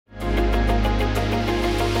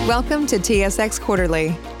Welcome to TSX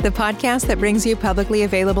Quarterly, the podcast that brings you publicly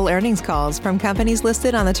available earnings calls from companies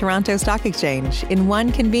listed on the Toronto Stock Exchange in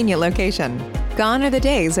one convenient location. Gone are the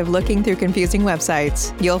days of looking through confusing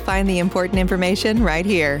websites. You'll find the important information right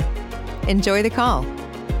here. Enjoy the call.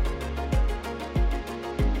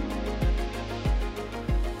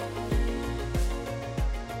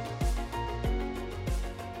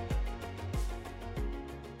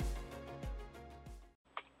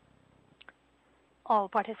 All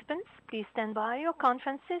participants, please stand by. Your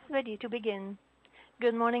conference is ready to begin.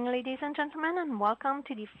 Good morning, ladies and gentlemen, and welcome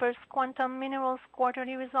to the First Quantum Minerals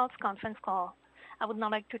Quarterly Results Conference Call. I would now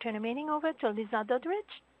like to turn the meeting over to Lisa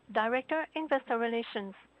Doddridge, Director, Investor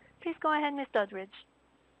Relations. Please go ahead, Ms. Doddridge.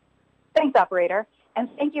 Thanks, Operator, and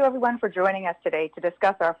thank you everyone for joining us today to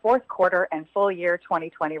discuss our fourth quarter and full year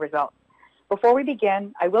 2020 results. Before we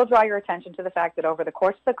begin, I will draw your attention to the fact that over the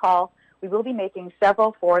course of the call, we will be making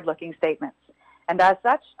several forward-looking statements. And as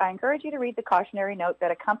such, I encourage you to read the cautionary note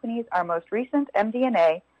that accompanies our most recent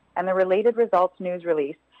MD&A and the related results news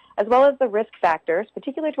release, as well as the risk factors,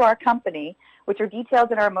 particular to our company, which are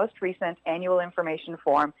detailed in our most recent annual information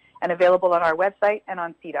form and available on our website and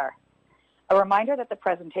on SEDAR. A reminder that the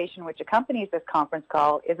presentation which accompanies this conference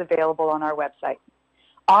call is available on our website.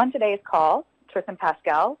 On today's call, Tristan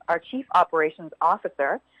Pascal, our Chief Operations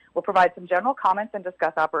Officer, will provide some general comments and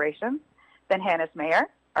discuss operations. Then Hannes Meyer,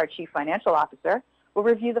 our Chief Financial Officer, will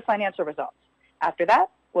review the financial results. After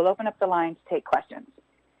that, we'll open up the line to take questions.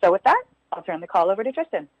 So with that, I'll turn the call over to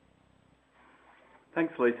Tristan.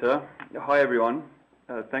 Thanks, Lisa. Hi, everyone.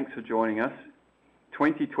 Thanks for joining us.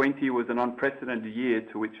 2020 was an unprecedented year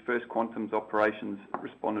to which First Quantum's operations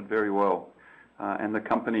responded very well, and the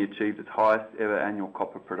company achieved its highest ever annual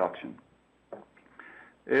copper production.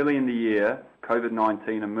 Early in the year,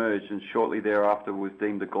 COVID-19 emerged and shortly thereafter was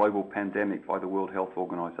deemed a global pandemic by the World Health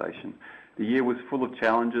Organization. The year was full of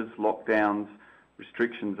challenges, lockdowns,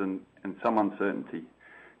 restrictions and some uncertainty.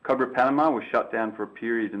 Cobre Panama was shut down for a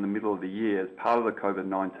period in the middle of the year as part of the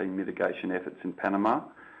COVID-19 mitigation efforts in Panama.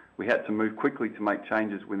 We had to move quickly to make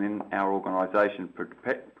changes within our organisation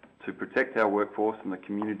to protect our workforce and the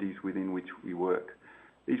communities within which we work.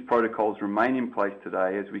 These protocols remain in place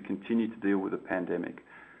today as we continue to deal with the pandemic.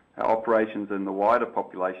 Our operations and the wider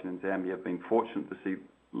population in Zambia have been fortunate to see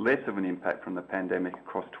less of an impact from the pandemic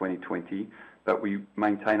across 2020, but we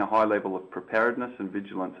maintain a high level of preparedness and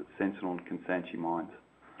vigilance at Sentinel and Kansanshi mines.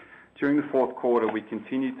 During the fourth quarter, we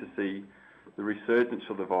continued to see the resurgence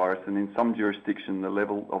of the virus, and in some jurisdictions, the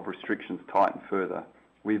level of restrictions tightened further.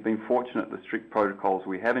 We've been fortunate the strict protocols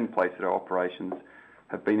we have in place at our operations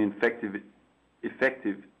have been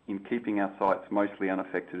effective in keeping our sites mostly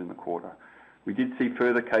unaffected in the quarter. We did see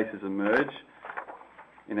further cases emerge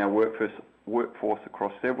in our workforce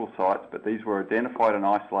across several sites, but these were identified and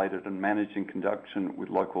isolated and managed in conjunction with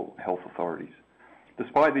local health authorities.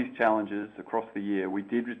 Despite these challenges across the year, we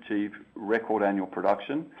did achieve record annual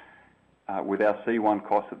production with our C1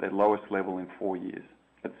 costs at their lowest level in 4 years.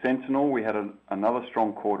 At Sentinel, we had another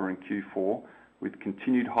strong quarter in Q4 with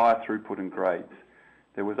continued higher throughput and grades.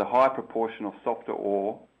 There was a high proportion of softer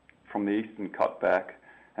ore from the eastern cutback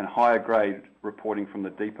and higher grade reporting from the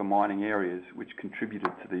deeper mining areas, which contributed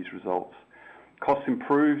to these results. Costs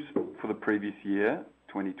improved for the previous year,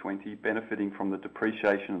 2020, benefiting from the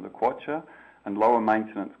depreciation of the kwacha and lower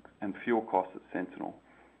maintenance and fuel costs at Sentinel.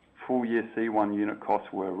 Full year C1 unit costs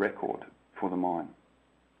were a record for the mine.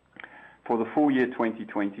 For the full year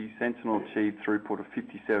 2020, Sentinel achieved throughput of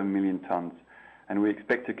 57 million tonnes, and we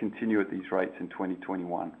expect to continue at these rates in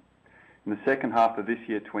 2021. In the second half of this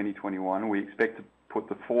year, 2021, we expect to put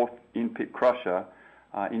the fourth in-pit crusher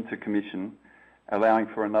into commission, allowing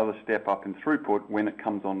for another step up in throughput when it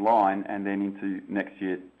comes online and then into next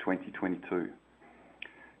year, 2022.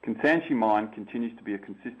 Kansanshi mine continues to be a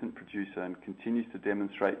consistent producer and continues to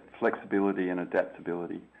demonstrate flexibility and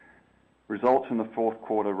adaptability. Results in the fourth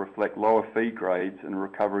quarter reflect lower feed grades and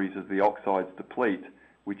recoveries as the oxides deplete,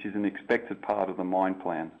 which is an expected part of the mine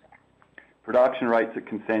plan. Production rates at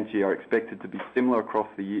Kansanshi are expected to be similar across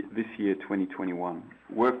this year, 2021.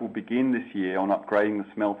 Work will begin this year on upgrading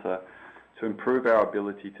the smelter to improve our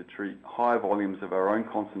ability to treat high volumes of our own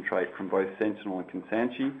concentrate from both Sentinel and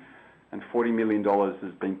Kansanshi, and $40 million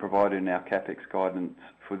has been provided in our CapEx guidance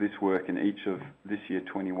for this work in each of this year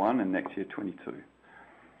 21 and next year 22.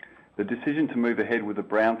 The decision to move ahead with the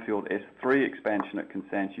brownfield S3 expansion at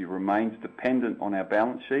Kansanshi remains dependent on our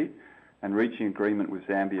balance sheet and reaching agreement with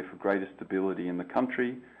Zambia for greater stability in the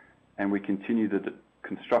country, and we continue the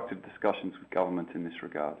constructive discussions with government in this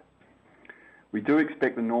regard. We do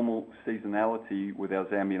expect the normal seasonality with our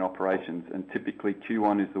Zambian operations, and typically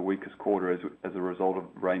Q1 is the weakest quarter as a result of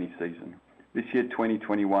the rainy season. This year,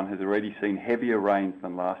 2021, has already seen heavier rains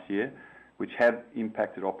than last year, which have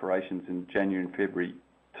impacted operations in January and February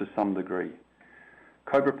to some degree.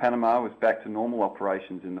 Cobre Panama was back to normal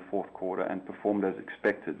operations in the fourth quarter and performed as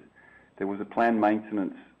expected. There was planned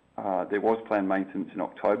maintenance in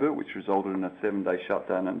October, which resulted in a 7-day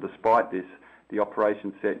shutdown, and despite this, the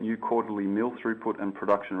operation set new quarterly mill throughput and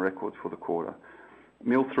production records for the quarter.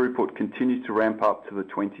 Mill throughput continues to ramp up to the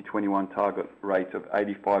 2021 target rate of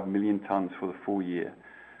 85 million tonnes for the full year.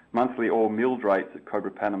 Monthly ore milled rates at Cobre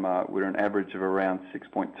Panama were an average of around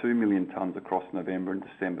 6.2 million tonnes across November and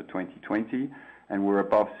December 2020, and were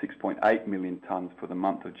above 6.8 million tonnes for the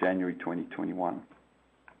month of January 2021.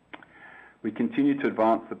 We continue to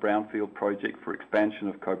advance the brownfield project for expansion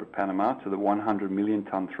of Cobre Panama to the 100 million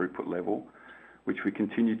tonne throughput level, which we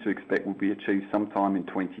continue to expect will be achieved sometime in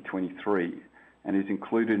 2023, and is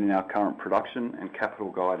included in our current production and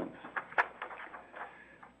capital guidance.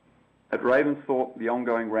 At Ravensthorpe, the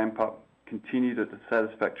ongoing ramp-up continued at a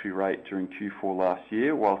satisfactory rate during Q4 last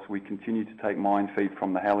year, whilst we continue to take mine feed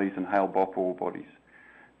from the Halleys and Hale Bop ore bodies.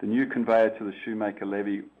 The new conveyor to the Shoemaker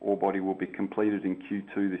Levee ore body will be completed in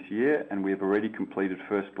Q2 this year, and we have already completed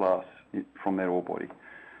first blasts from that ore body.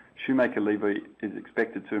 Shoemaker Levee is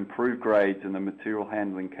expected to improve grades and the material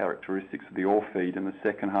handling characteristics of the ore feed in the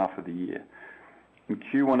second half of the year. In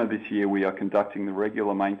Q1 of this year, we are conducting the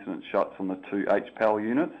regular maintenance shuts on the 2 HPAL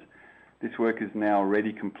units. This work is now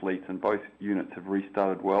already complete, and both units have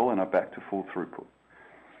restarted well and are back to full throughput.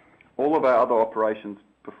 All of our other operations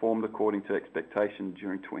performed according to expectation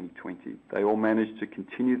during 2020. They all managed to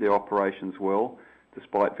continue their operations well,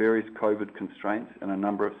 despite various COVID constraints and a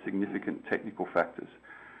number of significant technical factors.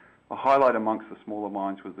 A highlight amongst the smaller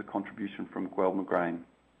mines was the contribution from Guelb Moghrein.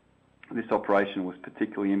 This operation was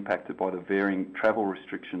particularly impacted by the varying travel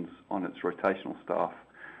restrictions on its rotational staff.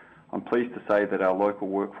 I'm pleased to say that our local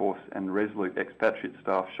workforce and resolute expatriate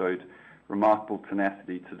staff showed remarkable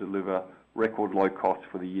tenacity to deliver record low costs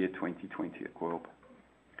for the year 2020 at Guelb.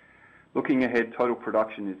 Looking ahead, total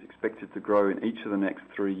production is expected to grow in each of the next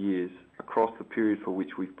 3 years across the period for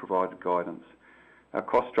which we've provided guidance. Our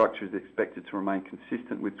cost structure is expected to remain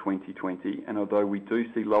consistent with 2020, and although we do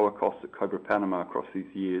see lower costs at Cobre Panama across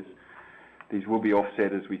these years, these will be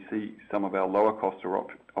offset as we see some of our lower cost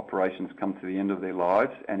operations come to the end of their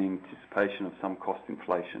lives and in anticipation of some cost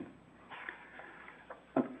inflation.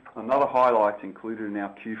 Another highlight included in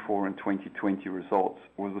our Q4 and 2020 results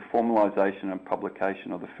was the formalisation and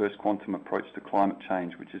publication of the first quantum approach to climate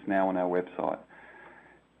change, which is now on our website.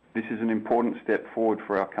 This is an important step forward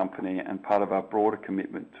for our company and part of our broader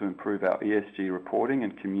commitment to improve our ESG reporting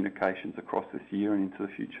and communications across this year and into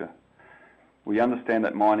the future. We understand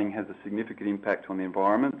that mining has a significant impact on the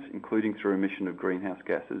environment, including through emission of greenhouse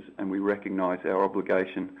gases, and we recognise our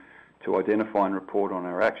obligation to identify and report on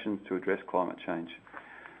our actions to address climate change.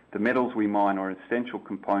 The metals we mine are essential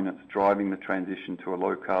components driving the transition to a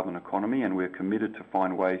low-carbon economy, and we are committed to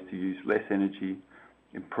find ways to use less energy,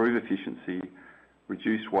 improve efficiency,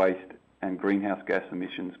 reduce waste and greenhouse gas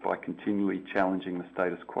emissions by continually challenging the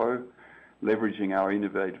status quo, leveraging our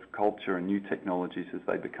innovative culture and new technologies as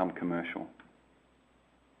they become commercial.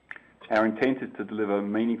 Our intent is to deliver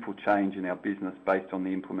meaningful change in our business based on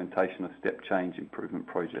the implementation of step change improvement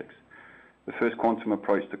projects. The first quantum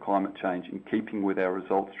approach to climate change, in keeping with our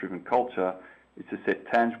results-driven culture, is to set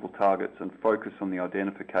tangible targets and focus on the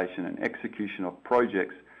identification and execution of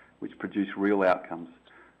projects which produce real outcomes.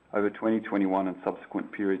 Over 2021 and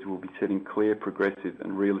subsequent periods, we'll be setting clear, progressive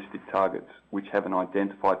and realistic targets which have an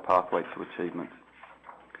identified pathway to achievement.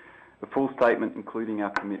 The full statement, including our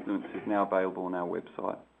commitments, is now available on our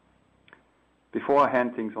website. Before I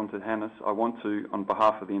hand things on to Hannes, I want to, on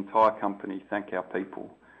behalf of the entire company, thank our people.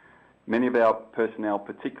 Many of our personnel,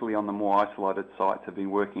 particularly on the more isolated sites, have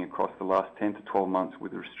been working across the last 10 to 12 months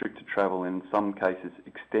with restricted travel and in some cases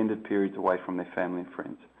extended periods away from their family and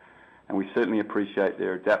friends. And we certainly appreciate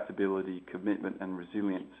their adaptability, commitment and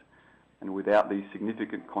resilience. And without these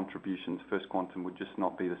significant contributions, First Quantum would just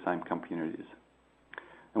not be the same company it is.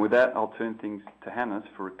 And with that, I'll turn things to Hannes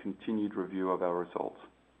for a continued review of our results.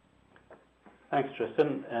 Thanks,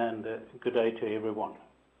 Tristan, and good day to everyone.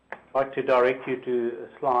 I'd like to direct you to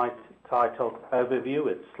a slide titled Overview.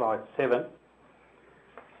 It's slide 7.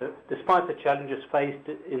 So, despite the challenges faced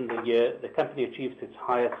in the year, the company achieved its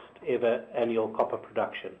highest ever annual copper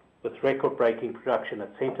production, with record-breaking production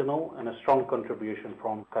at Sentinel and a strong contribution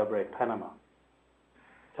from Cobre Panama.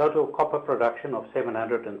 Total copper production of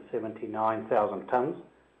 779,000 tonnes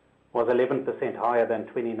was 11% higher than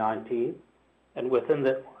 2019 and within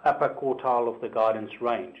the upper quartile of the guidance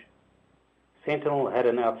range. Sentinel had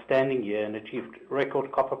an outstanding year and achieved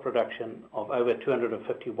record copper production of over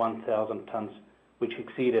 251,000 tonnes, which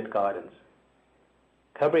exceeded guidance.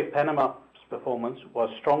 Cobre Panama's performance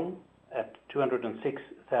was strong at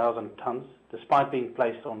 206,000 tonnes, despite being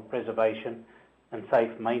placed on preservation and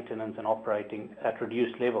safe maintenance and operating at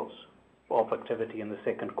reduced levels of activity in the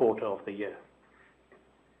second quarter of the year.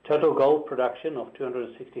 Total gold production of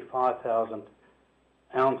 265,000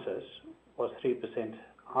 ounces was 3%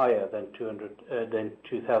 higher than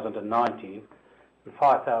 2019 and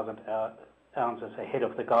 5,000 ounces ahead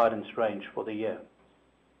of the guidance range for the year.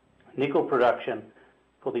 Nickel production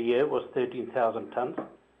for the year was 13,000 tonnes.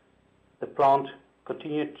 The plant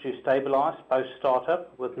continued to stabilise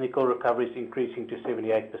post-startup, with nickel recoveries increasing to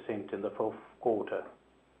 78% in the fourth quarter.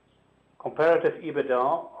 Comparative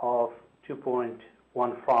EBITDA of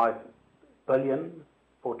 $2.15 billion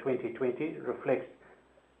for 2020 reflects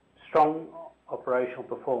strong operational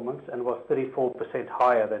performance and was 34%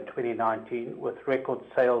 higher than 2019, with record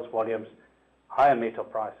sales volumes, higher metal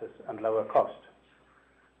prices and lower cost.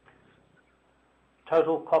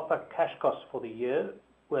 Total copper cash costs for the year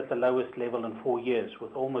were at the lowest level in 4 years,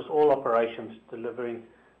 with almost all operations delivering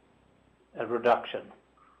a reduction.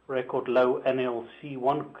 Record low annual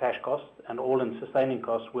C1 cash costs and all-in sustaining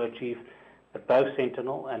costs were achieved at both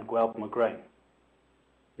Sentinel and Guelb Moghrein.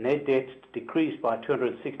 Net debt decreased by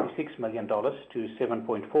 $266 million to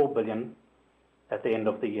 $7.4 billion at the end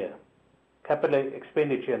of the year. Capital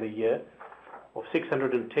expenditure in the year of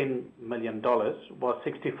 $610 million was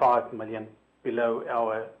 $65 million below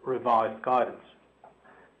our revised guidance.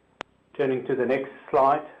 Turning to the next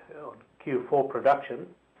slide, on Q4 production.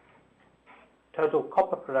 Total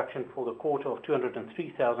copper production for the quarter of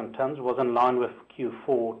 203,000 tonnes was in line with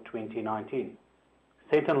Q4 2019.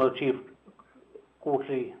 Sentinel achieved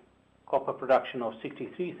quarterly copper production of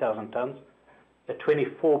 63,000 tonnes, a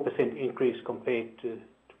 24% increase compared to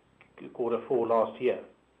quarter 4 last year.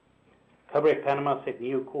 Cobre Panama set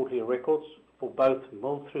new quarterly records for both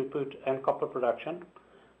mill throughput and copper production.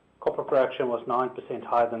 Copper production was 9%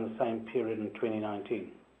 higher than the same period in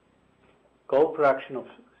 2019. Gold production of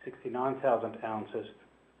 69,000 ounces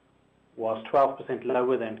was 12%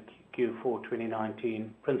 lower than Q4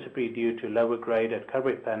 2019, principally due to lower grade at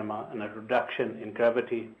Cobre Panama and a reduction in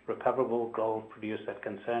gravity recoverable gold produced at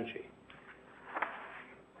Kansanshi.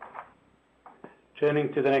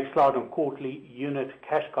 Turning to the next slide on quarterly unit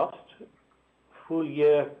cash cost. Full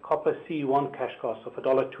year copper C1 cash cost of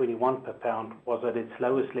 $1.21 per pound was at its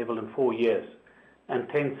lowest level in 4 years and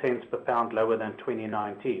 10 cents per pound lower than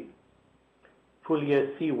 2019. Full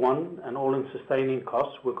year C1 and all-in sustaining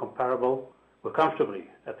costs were comfortably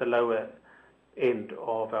at the lower end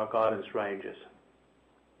of our guidance ranges.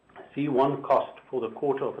 C1 cost for the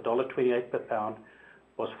quarter of $1.28 per pound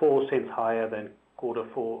was 4 cents higher than quarter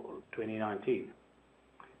 4 2019.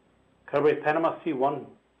 Cobre Panama C1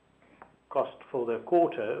 cost for the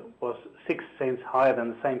quarter was 6 cents higher than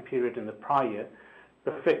the same period in the prior year,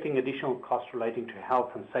 reflecting additional costs relating to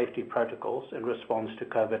health and safety protocols in response to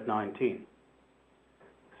COVID-19.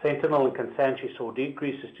 Sentinel and Kansanshi saw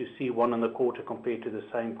decreases to C1 in the quarter compared to the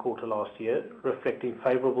same quarter last year, reflecting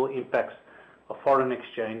favorable impacts of foreign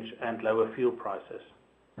exchange and lower fuel prices.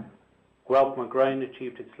 Guelb Moghrein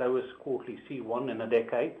achieved its lowest quarterly C1 in a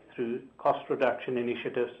decade through cost reduction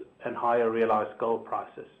initiatives and higher realized gold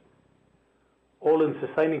prices. All-in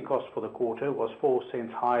sustaining cost for the quarter was 4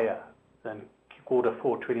 cents higher than quarter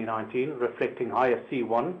 4 2019, reflecting higher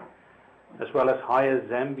C1, as well as higher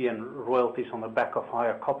Zambian royalties on the back of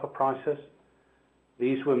higher copper prices.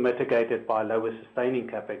 These were mitigated by lower sustaining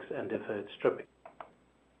capex and deferred stripping.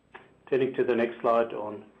 Turning to the next slide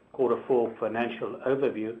on quarter 4 financial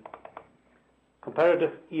overview.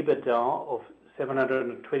 Comparative EBITDA of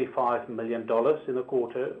 $725 million in the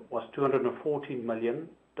quarter was $214 million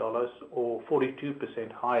or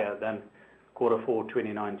 42% higher than quarter 4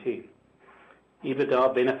 2019.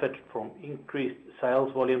 EBITDA benefited from increased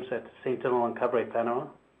sales volumes at Sentinel and Cobre Panama,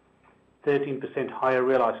 13% higher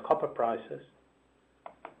realized copper prices,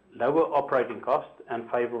 lower operating costs, and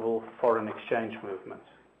favorable foreign exchange movements.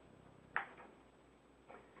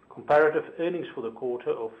 Comparative earnings for the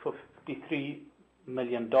quarter of $53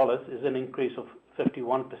 million is an increase of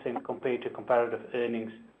 51% compared to comparative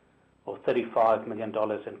earnings of $35 million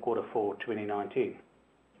in quarter 4 2019.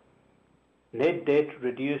 Net debt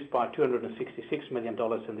reduced by $266 million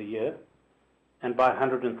in the year and by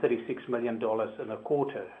 $136 million in the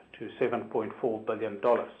quarter to $7.4 billion.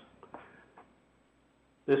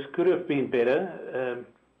 This could have been better,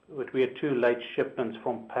 but we had 2 late shipments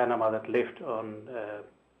from Panama that left on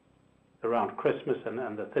around Christmas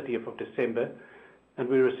and the 30th of December, and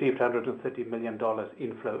we received $130 million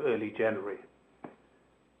inflow early January.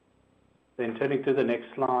 Then turning to the next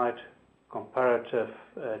slide, comparative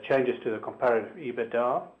changes to the comparative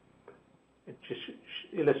EBITDA. It just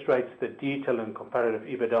illustrates the detail in comparative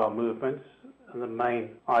EBITDA movements, and the main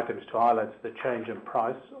items to highlight is the change in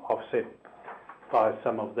price offset by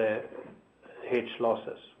some of the hedge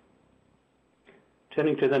losses.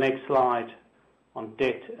 Turning to the next slide on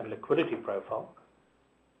debt and liquidity profile.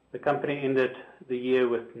 The company ended the year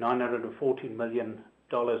with $914 million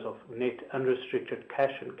of net unrestricted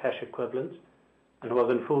cash and cash equivalents and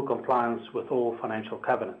was in full compliance with all financial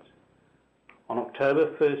covenants. On October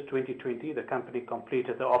 1st, 2020, the company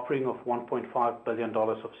completed the offering of $1.5 billion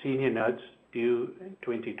of senior notes due in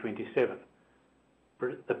 2027.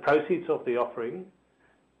 The proceeds of the offering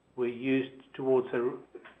were used towards a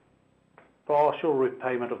partial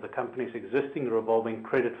repayment of the company's existing revolving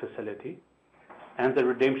credit facility and the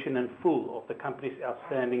redemption in full of the company's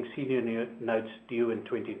outstanding senior notes due in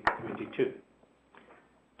 2022.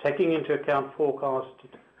 Taking into account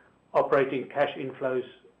forecasted operating cash inflows,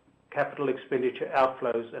 capital expenditure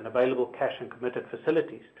outflows, and available cash and committed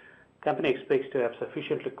facilities, the company expects to have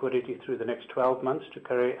sufficient liquidity through the next 12 months to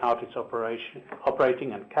carry out its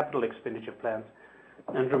operating and capital expenditure plans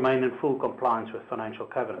and remain in full compliance with financial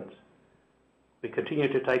covenants. We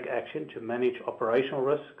continue to take action to manage operational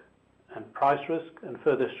risk and price risk and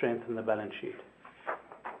further strengthen the balance sheet.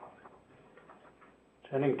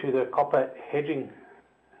 Turning to the copper hedging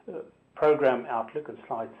program outlook on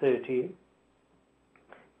slide 13.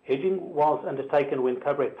 Hedging was undertaken when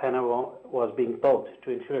Cobre Panama was being built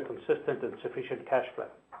to ensure consistent and sufficient cash flow.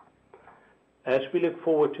 As we look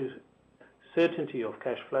forward to certainty of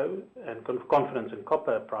cash flow and confidence in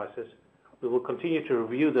copper prices, we will continue to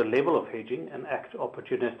review the level of hedging and act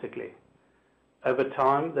opportunistically. Over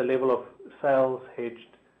time, the level of sales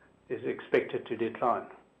hedged is expected to decline.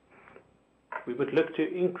 We would look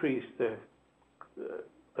to increase the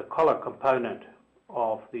collar component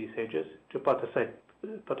of these hedges to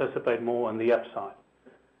participate more on the upside.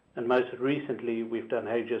 And most recently, we've done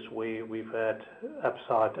hedges where we've had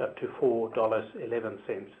upside up to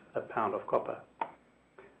 $4.11 a pound of copper.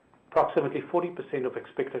 Approximately 40% of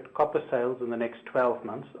expected copper sales in the next 12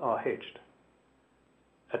 months are hedged.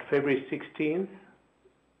 At February 16th,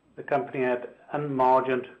 the company had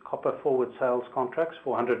unmargined copper forward sales contracts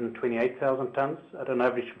for 128,000 tons at an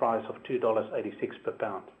average price of $2.86 per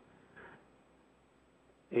pound.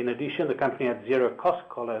 In addition, the company had zero cost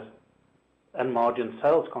collars and margin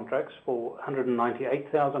sales contracts for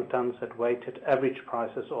 198,000 tons at weighted average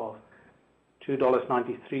prices of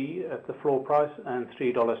 $2.93 at the floor price and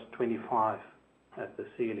 $3.25 at the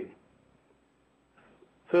ceiling.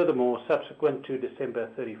 Furthermore, subsequent to December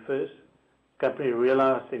 31st, the company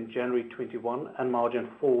realized in January 21 unmargined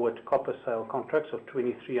forward copper sale contracts of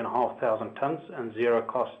 23,500 tons and zero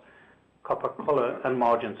cost copper collar and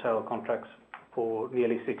margin sale contracts for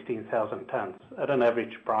nearly 16,000 tons at an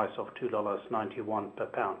average price of $2.91 per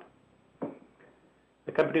pound.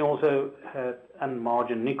 The company also had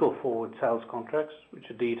unmargined nickel forward sales contracts, which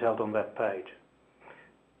are detailed on that page.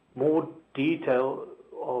 More detail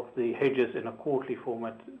of the hedges in a quarterly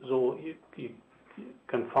format is all you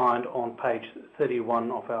can find on page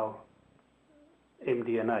 31 of our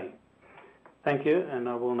MD&A. Thank you, and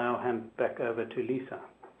I will now hand back over to Lisa.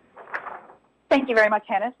 Thank you very much,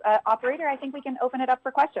 Hannes. Operator, I think we can open it up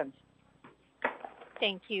for questions.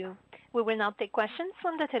 Thank you. We will now take questions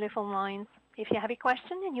from the telephone lines. If you have a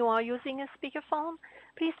question and you are using a speakerphone,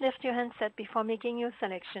 please lift your handset before making your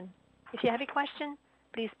selection. If you have a question,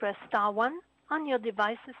 please press star 1 on your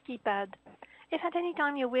device's keypad. If at any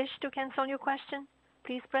time you wish to cancel your question,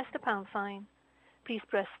 please press the pound sign. Please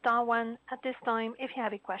press star 1 at this time if you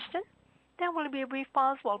have a question. There will be a brief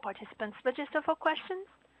pause while participants register for questions.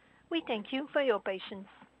 We thank you for your patience.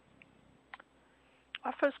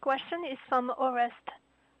 Our first question is from Orest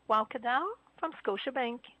Wowkodaw from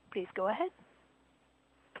Scotiabank. Please go ahead.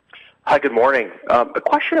 Hi, good morning. A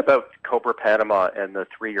question about Cobre Panama and the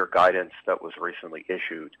 3-year guidance that was recently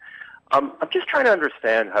issued. I'm just trying to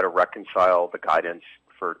understand how to reconcile the guidance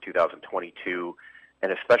for 2022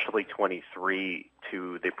 and especially 23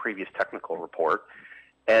 to the previous technical report.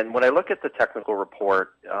 And when I look at the technical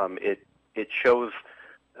report, it shows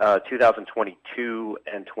 2022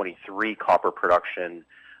 and 23 copper production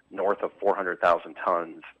north of 400,000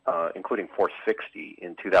 tons, including 460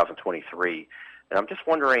 in 2023. And I'm just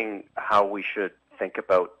wondering how we should think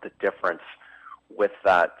about the difference with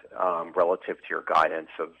that relative to your guidance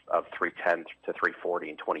of 310 to 340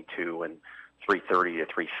 in 22 and 330 to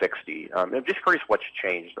 360. I'm just curious what's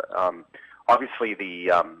changed. Obviously,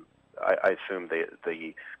 I assume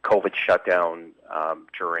the COVID shutdown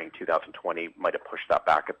during 2020 might have pushed that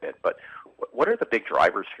back a bit, but what are the big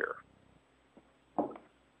drivers here?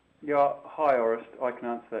 Yeah, hi, Orest. I can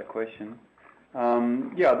answer that question.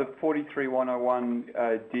 The 43101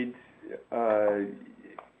 did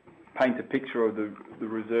paint a picture of the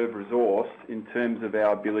reserve resource in terms of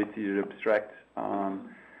our ability to abstract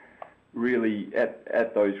really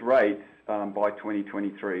at those rates by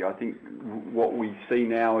 2023. I think what we see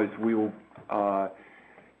now is we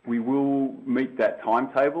will meet that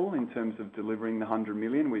timetable in terms of delivering the 100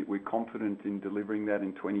 million. We're confident in delivering that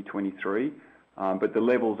in 2023. But the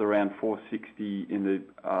levels around 460 in the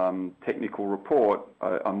technical report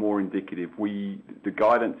are more indicative. The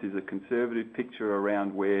guidance is a conservative picture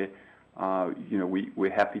around where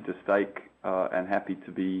we're happy to stake and happy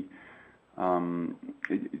to be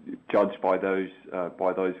judged by those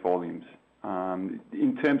volumes.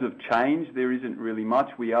 In terms of change, there isn't really much.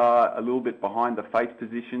 We are a little bit behind the face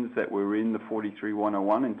positions that were in the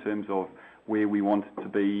 43101 in terms of where we want it to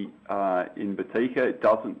be in Batika. It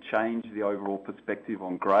doesn't change the overall perspective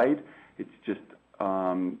on grade. It's just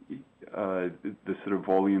the sort of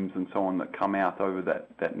volumes and so on that come out over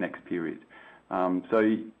that next period.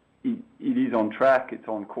 So it is on track, it's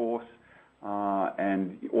on course,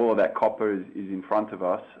 and all of that copper is in front of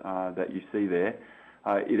us that you see there.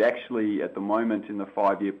 It actually, at the moment in the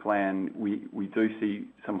 5-year plan, we do see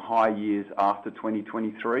some high years after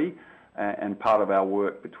 2023, and part of our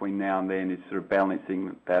work between now and then is sort of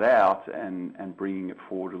balancing that out and bringing it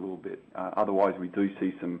forward a little bit. Otherwise, we do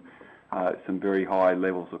see some very high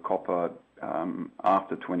levels of copper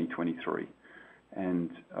after 2023, and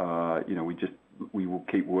we will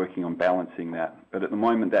keep working on balancing that. But at the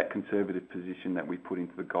moment, that conservative position that we put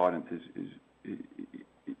into the guidance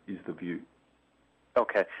is the view.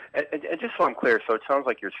 Okay. And just so I'm clear, so it sounds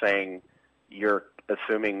like you're saying you're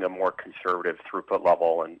assuming a more conservative throughput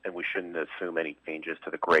level and we shouldn't assume any changes to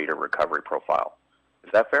the grade or recovery profile.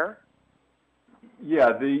 Is that fair?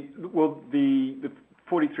 Yeah. The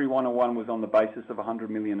 43101 was on the basis of 100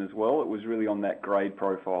 million as well. It was really on that grade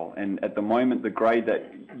profile. And at the moment, the grade that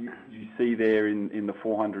you see there in the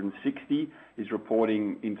 460 is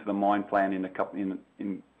reporting into the mine plan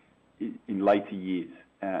in later years.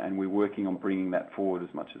 And we're working on bringing that forward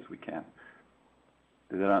as much as we can.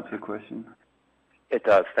 Does that answer the question? It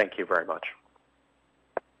does. Thank you very much.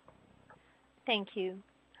 Thank you.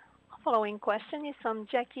 Our following question is from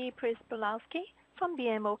Jackie Przybylowski from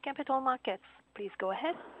BMO Capital Markets. Please go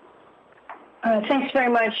ahead. Thanks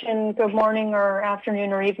very much, and good morning or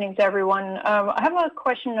afternoon or evening to everyone. I have a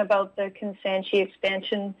question about the Kansanshi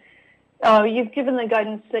expansion. You've given the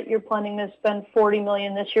guidance that you're planning to spend 40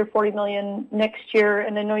 million this year, 40 million next year,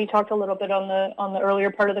 and I know you talked a little bit on the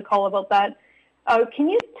earlier part of the call about that. Can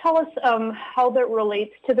you tell us how that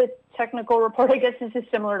relates to the technical report? I guess this is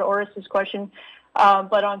similar to Orest's question,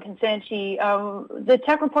 but on Kansanshi. The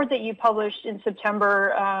tech report that you published in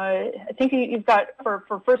September, I think you've got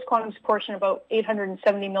for First Quantum's portion about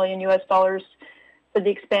 $870 million US for the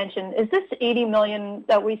expansion. Is this 80 million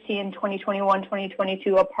that we see in 2021,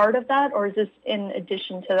 2022 a part of that, or is this in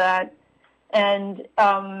addition to that? And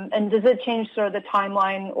does it change sort of the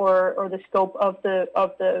timeline or the scope of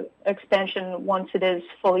the expansion once it is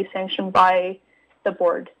fully sanctioned by the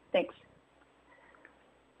board? Thanks.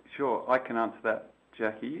 Sure, I can answer that,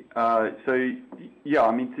 Jackie.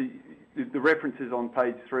 The references on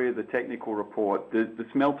page 3 of the technical report, the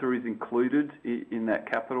smelter is included in that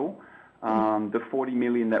capital. The 40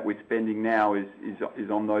 million that we're spending now is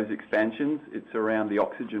on those expansions. It's around the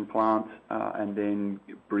oxygen plant and then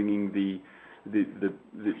bringing the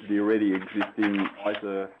already existing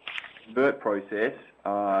ISA convert process,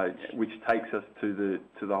 which takes us to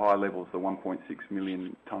the high levels, the 1.6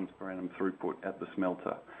 million tonnes per annum throughput at the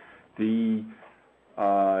smelter. The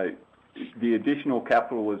additional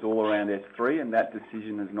capital is all around S3, and that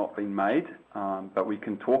decision has not been made. But we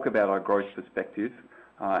can talk about our growth perspective,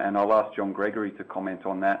 and I'll ask John Gregory to comment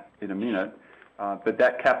on that in a minute. But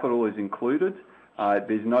that capital is included.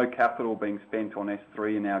 There's no capital being spent on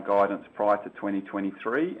S3 in our guidance prior to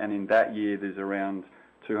 2023, and in that year there's around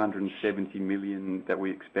 270 million that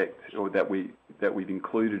we expect, or that we've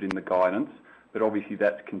included in the guidance. But obviously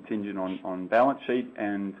that's contingent on balance sheet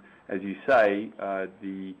and, as you say,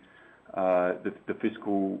 the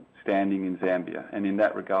fiscal standing in Zambia. And in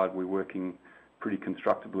that regard, we're working pretty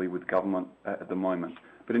constructively with government at the moment.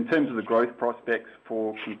 But in terms of the growth prospects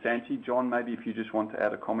for Kansanshi, John, maybe if you just want to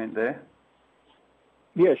add a comment there.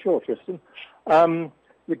 Yeah, sure, Tristan.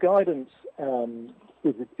 The guidance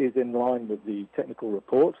is in line with the technical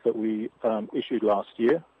report that we issued last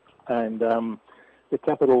year, and the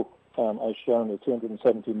capital, as shown, the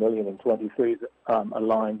 270 million in 23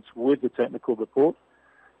 aligns with the technical report.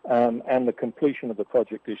 and the completion of the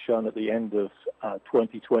project is shown at the end of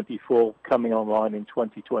 2024, coming online in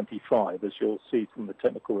 2025, as you'll see from the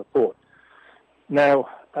technical report. Now,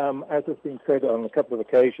 as has been said on a couple of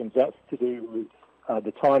occasions, that's to do with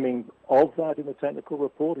the timing of that in the technical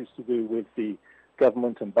report is to do with the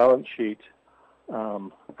government and balance sheet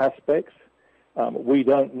aspects. We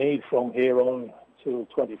don't need from here on till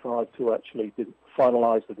 25 to actually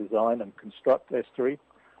finalise the design and construct S3.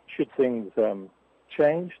 Should things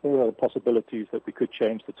change, there are possibilities that we could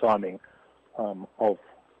change the timing of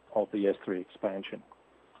the S3 expansion.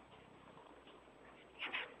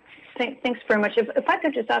 Thanks very much. If I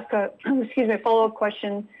could just ask a follow-up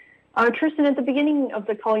question. Tristan, at the beginning of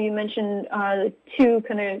the call, you mentioned two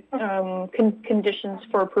kind of conditions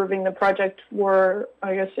for approving the project were,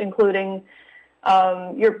 I guess, including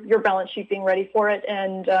your balance sheet being ready for it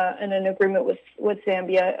and an agreement with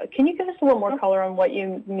Zambia. Can you give us a little more color on what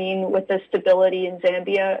you mean with the stability in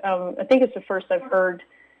Zambia? I think it's the first I've heard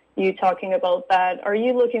you talking about that. Are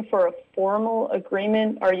you looking for a formal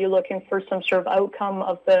agreement? Are you looking for some sort of outcome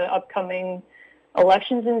of the upcoming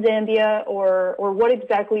elections in Zambia, or what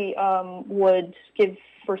exactly would give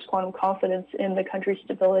First Quantum confidence in the country's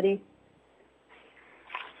stability?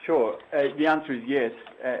 Sure. The answer is yes,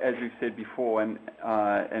 as we've said before, and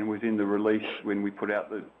was in the release when we put out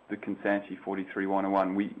the Kansanshi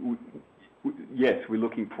 43-101. Yes, we're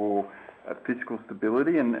looking for fiscal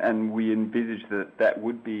stability, and we envisage that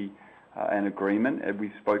would be an agreement, and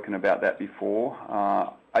we've spoken about that before.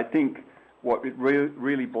 I think what it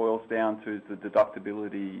really boils down to is the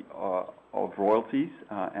deductibility of royalties,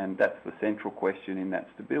 and that's the central question in that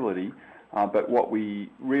stability. But what we're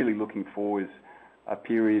really looking for is a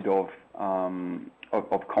period of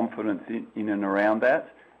confidence in and around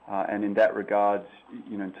that. And in that regard,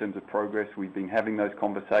 in terms of progress, we've been having those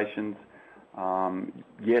conversations.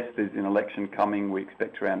 Yes, there's an election coming. We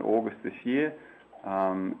expect around August this year,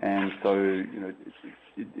 and so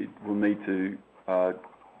it will need to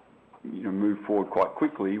move forward quite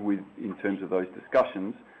quickly in terms of those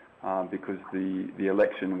discussions, because the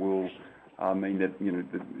election will mean that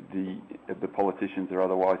the politicians are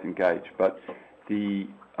otherwise engaged. But those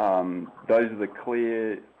are the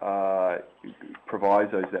clear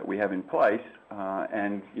provisos that we have in place,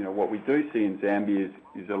 and what we do see in Zambia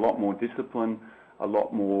is a lot more discipline, a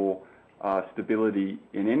lot more stability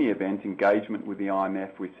in any event, engagement with the IMF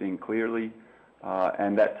we're seeing clearly,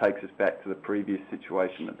 and that takes us back to the previous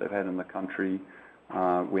situation that they've had in the country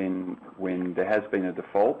when there has been a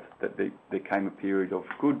default, that there came a period of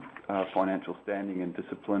good financial standing and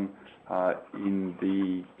discipline in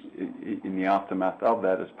the aftermath of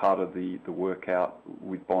that as part of the workout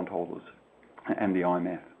with bondholders and the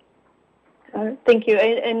IMF. Thank you.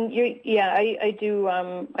 And I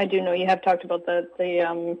do know you have talked about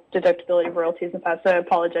the deductibility of royalties in the past. So I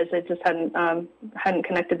apologize, I just hadn't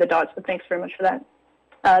connected the dots. But thanks very much for that.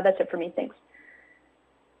 That's it for me. Thanks.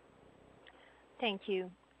 Thank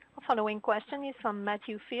you. Our following question is from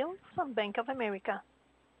Matthew Fields from Bank of America.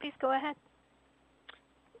 Please go ahead.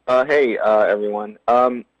 Hey, everyone.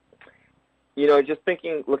 Just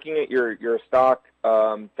looking at your stock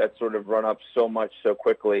that's sort of run up so much so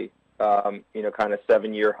quickly, kind of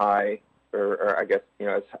 7-year high, or I guess,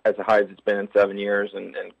 as high as it's been in 7 years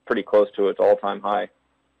and pretty close to its all-time high.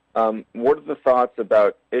 What are the thoughts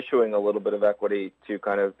about issuing a little bit of equity to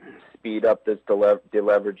kind of speed up this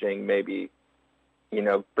deleveraging, maybe,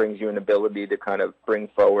 brings you an ability to kind of bring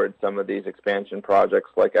forward some of these expansion projects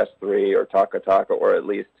like S3 or Taka Taka, or at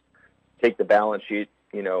least take the balance sheet,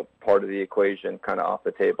 part of the equation kind of off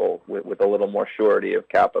the table with a little more surety of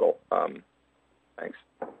capital? Thanks.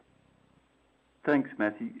 Thanks,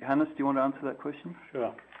 Matthew. Hannes, do you want to answer that question?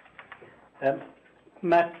 Sure.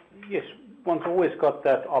 Matt, yes, one's always got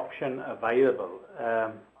that option available.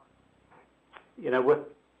 With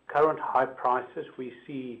current high prices, we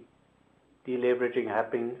see deleveraging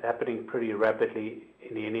happening pretty rapidly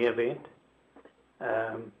in any event.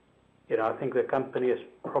 I think the company is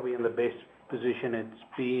probably in the best position it's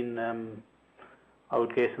been, I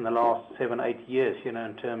would guess, in the last 7-8 years,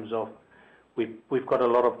 in terms of we've got a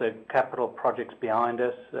lot of the capital projects behind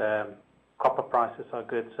us. Copper prices are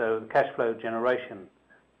good, so cash flow generation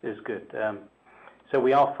is good. So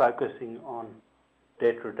we are focusing on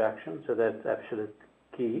debt reduction, so that's absolute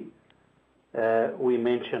key. We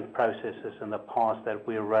mentioned processes in the past that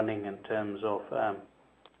we're running in terms of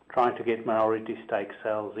trying to get minority stake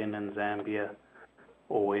sales in Zambia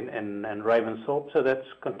or in Ravensthorpe, so that's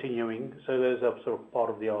continuing. So those are sort of part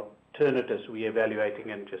of the alternatives we're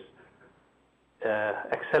evaluating and just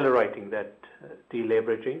accelerating that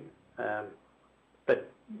deleveraging.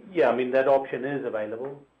 But yeah, I mean, that option is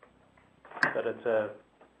available, but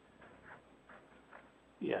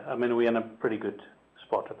yeah, I mean, we're in a pretty good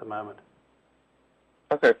spot at the moment.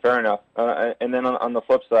 Okay, fair enough. And then on the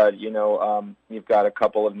flip side, you've got a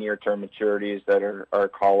couple of near-term maturities that are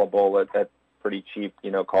callable at pretty cheap,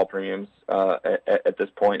 call premiums at this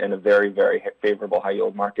point in a very, very favorable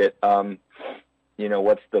high-yield market.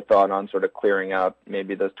 What's the thought on sort of clearing out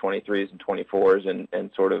maybe those 23s and 24s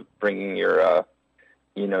and sort of bringing your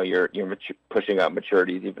pushing out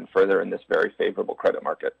maturities even further in this very favorable credit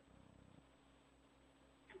market?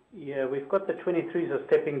 Yeah, we've got the 23s are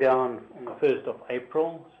stepping down on the 1st of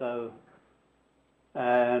April. So,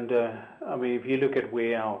 and I mean, if you look at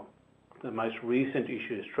where the most recent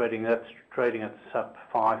issue is trading, that's trading at sub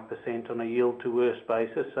 5% on a yield to worst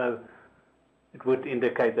basis. So it would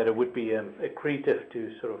indicate that it would be accretive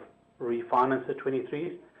to sort of refinance the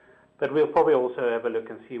 23s. But we'll probably also have a look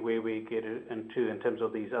and see where we get into in terms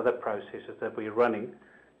of these other processes that we're running.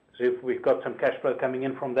 So if we've got some cash flow coming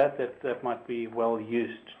in from that might be well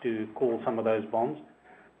used to call some of those bonds.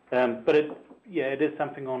 But it is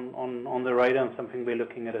something on the radar and something we're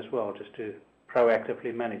looking at as well, just to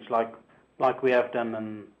proactively manage, like we have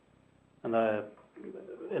done in the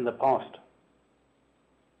past.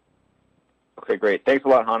 Okay, great. Thanks a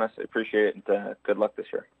lot, Hannes. I appreciate it, and good luck this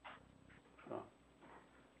year.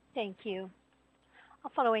 Thank you.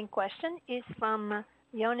 Our following question is from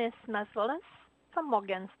Ioannis Masvoulas from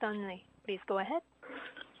Morgan Stanley. Please go ahead.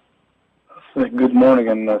 Good morning,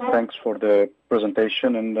 and thanks for the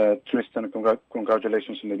presentation. And Tristan,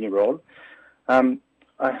 congratulations on the new role.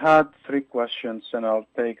 I had three questions, and I'll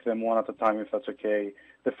take them one at a time if that's okay.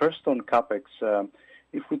 The first on CapEx.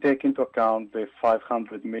 If we take into account the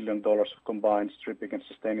 $500 million of combined stripping and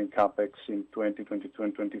sustaining CapEx in 2022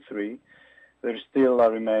 and 2023, there is still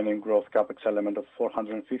a remaining growth CapEx element of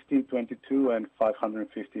 $450 in 2022 and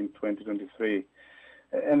 $550 in 2023.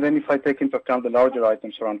 And then if I take into account the larger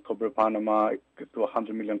items around Cobre Panama to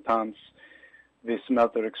 100 million tons, the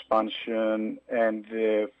smelter expansion and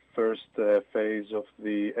the first phase of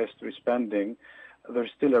the S3 spending,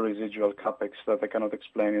 there's still a residual CapEx that I cannot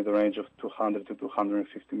explain in the range of $200 to $250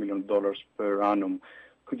 million per annum.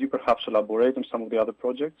 Could you perhaps elaborate on some of the other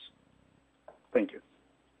projects? Thank you.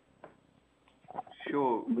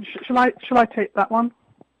 Sure. Shall I take that one?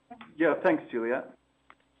 Yeah, thanks, Juliet.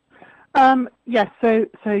 Yes, so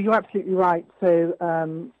you're absolutely right. So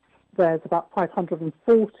there's about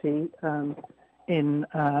 540 in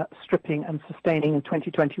stripping and sustaining in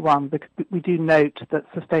 2021. But we do note that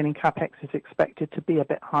sustaining capex is expected to be a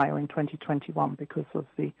bit higher in 2021 because of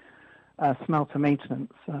the smelter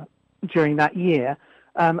maintenance during that year.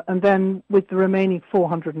 And then with the remaining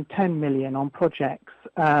 410 million on projects,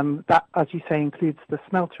 that, as you say, includes the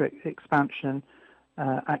smelter expansion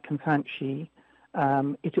at Kansanshi.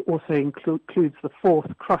 It also includes the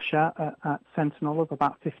fourth crusher at Sentinel of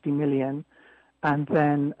about 50 million. And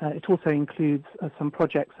then it also includes some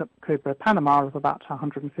projects at Cobre Panama of about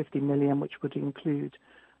 150 million, which would include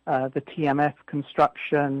the TMF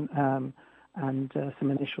construction and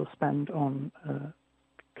some initial spend on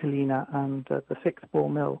Colina and the sixth ball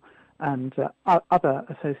mill and other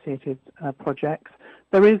associated projects.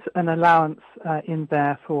 There is an allowance in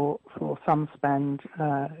there for some spend,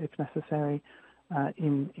 if necessary,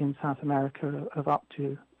 in South America of up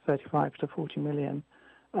to 35 to 40 million.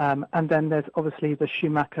 And then there's obviously the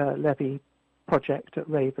Schumacher levee project at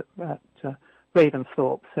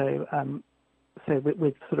Ravensthorpe. So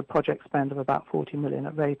with sort of project spend of about 40 million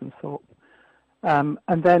at Ravensthorpe.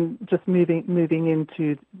 And then just moving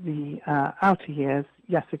into the outer years,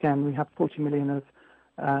 yes, again, we have 40 million of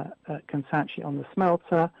Kansanshi on the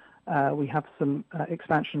smelter. We have some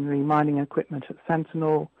expansionary mining equipment at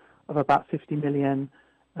Sentinel of about 50 million,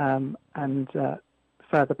 and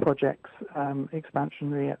further projects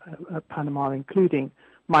expansionary at Panama, including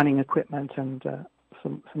mining equipment and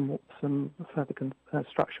some further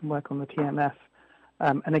construction work on the TMF.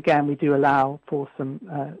 And again, we do allow for some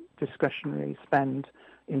discretionary spend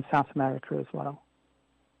in South America as well.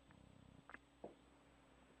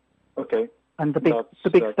 Okay. And the big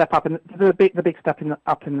step up in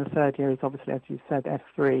the third year is obviously, as you said,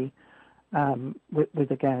 S3,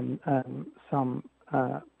 with again some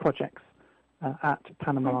projects at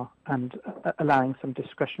Panama and allowing some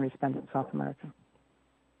discretionary spend in South America.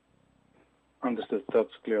 Understood.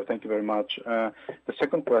 That's clear. Thank you very much. The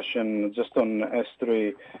second question, just on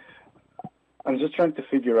S3, I'm just trying to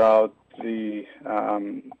figure out the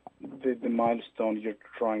milestone you're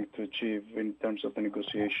trying to achieve in terms of the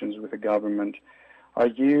negotiations with the government. Are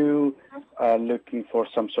you looking for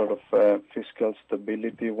some sort of fiscal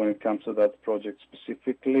stability when it comes to that project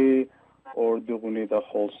specifically, or do we need a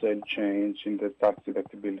wholesale change in the tax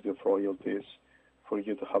deductibility of royalties for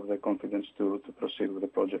you to have the confidence to proceed with the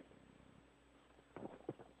project?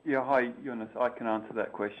 Yeah, hi, Yunus. I can answer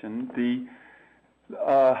that question.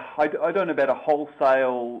 I don't know about a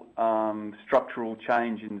wholesale structural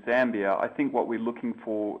change in Zambia. I think what we're looking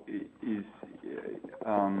for is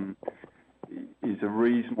a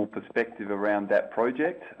reasonable perspective around that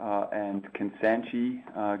project and Kansanshi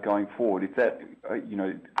going forward. If that,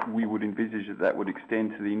 we would envisage that would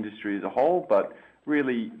extend to the industry as a whole, but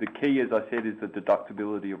really the key, as I said, is the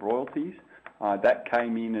deductibility of royalties. That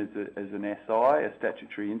came in as an SI, a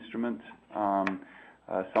statutory instrument,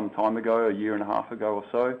 some time ago, a year and a half ago or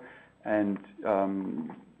so, and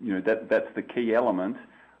that's the key element.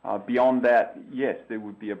 Beyond that, yes, there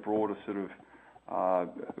would be a broader sort of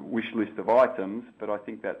wish list of items, but I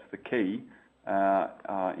think that's the key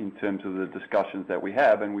in terms of the discussions that we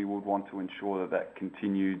have, and we would want to ensure that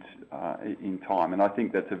continued in time. And I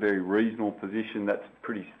think that's a very reasonable position. That's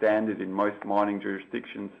pretty standard in most mining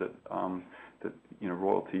jurisdictions that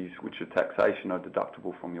royalties, which are taxation, are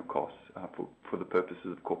deductible from your costs for the purposes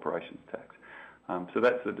of corporations tax. So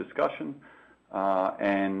that's the discussion,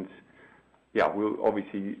 and yeah, we'll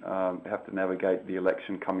obviously have to navigate the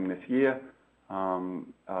election coming this year.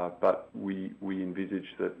 But we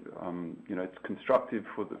envisage that it's constructive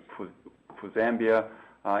for Zambia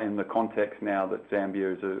in the context now that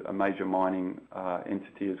Zambia is a major mining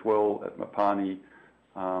entity as well at Mopani.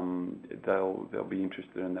 They'll be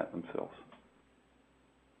interested in that themselves.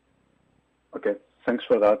 Okay, thanks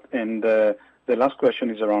for that. And the last question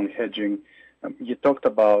is around hedging. You talked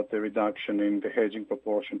about the reduction in the hedging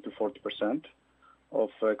proportion to 40%. Of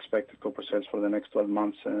expected copper sales for the next 12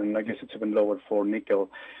 months, and I guess it's even lower for nickel.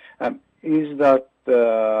 Is that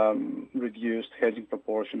reduced hedging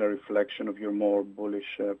proportion a reflection of your more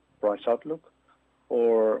bullish price outlook,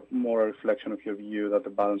 or more a reflection of your view that the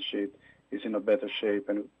balance sheet is in a better shape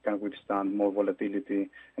and can withstand more volatility?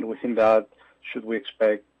 And within that, should we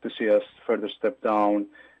expect to see us further step down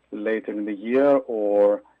later in the year,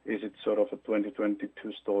 or is it sort of a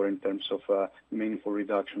 2022 story in terms of meaningful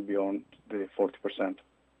reduction beyond the 40%?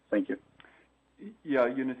 Thank you. Yeah,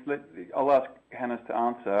 Yunus, I'll ask Hannes to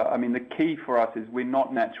answer. I mean, the key for us is we're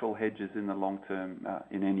not natural hedges in the long term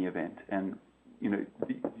in any event. And,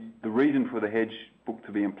 the reason for the hedge book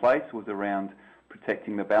to be in place was around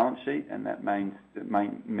protecting the balance sheet, and that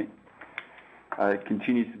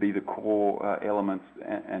continues to be the core elements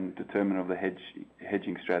and determinant of the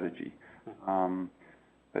hedging strategy.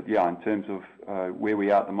 But yeah, in terms of where we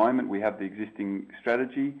are at the moment, we have the existing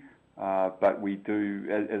strategy, but we do,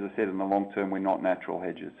 as I said, in the long term, we're not natural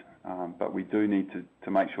hedges. But we do need to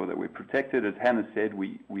make sure that we're protected. As Hannah said,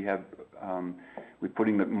 we're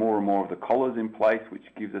putting more and more of the collars in place, which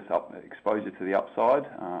gives us exposure to the upside,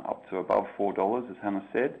 up to above $4, as Hannah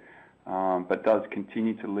said, but does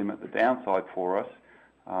continue to limit the downside for us.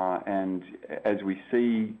 And as we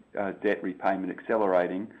see debt repayment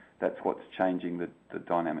accelerating, that's what's changing the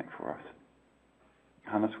dynamic for us.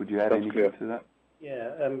 Hannes, would you add anything to that?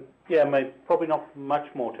 Yeah, probably not much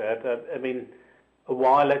more to add. I mean, a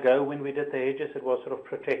while ago when we did the hedges, it was sort of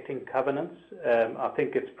protecting covenants. I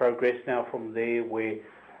think it's progressed now from there, where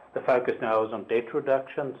the focus now is on debt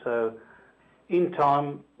reduction. So in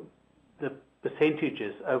time, the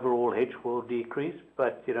percentages overall hedge will decrease,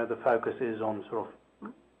 but the focus is on sort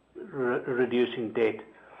of reducing debt,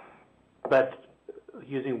 but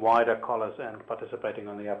using wider collars and participating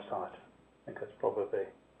on the upside. I think that's probably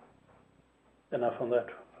enough on that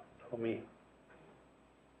for me.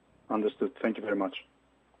 Understood. Thank you very much.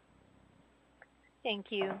 Thank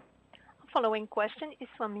you. Following question is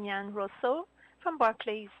from Jan Rousseau from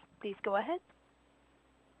Barclays. Please go ahead.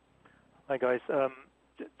 Hi guys.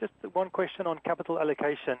 Just one question on capital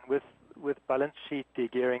allocation. With balance sheet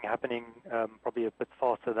de-gearing happening probably a bit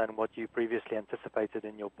faster than what you previously anticipated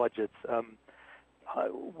in your budgets,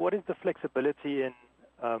 what is the flexibility in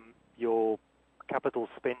your capital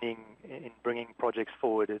spending in bringing projects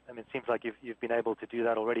forward? I mean, it seems like you've been able to do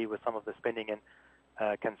that already with some of the spending in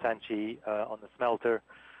Kansanshi on the smelter.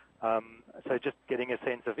 So just getting a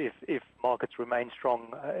sense of if markets remain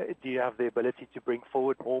strong, do you have the ability to bring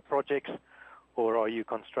forward more projects, or are you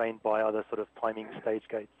constrained by other sort of timing stage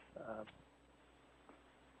gates?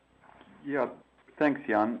 Yeah, thanks,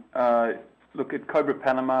 Jan. Look, at Cobre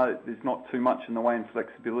Panama, there's not too much in the way of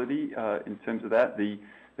flexibility in terms of that. The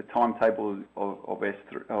timetable of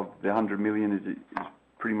the 100 million is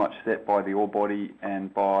pretty much set by the ore body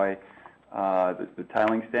and by the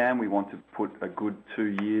tailings dam. We want to put a good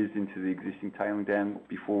 2 years into the existing tailings dam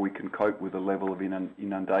before we can cope with a level of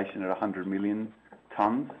inundation at 100 million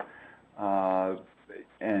tonnes.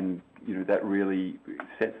 And that really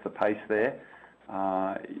sets the pace there.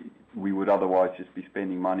 we would otherwise just be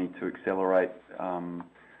spending money to accelerate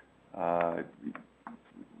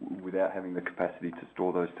without having the capacity to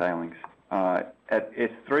store those tailings. At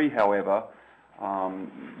S3, however,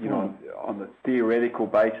 you know, on the theoretical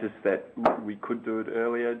basis that we could do it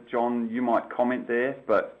earlier, John, you might comment there,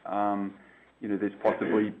 but you know, there's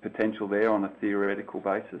possibly potential there on a theoretical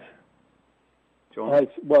basis. John?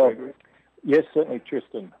 Well, yes, certainly,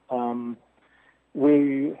 Tristan.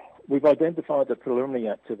 We've identified the preliminary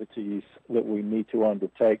activities that we need to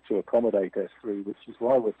undertake to accommodate S3, which is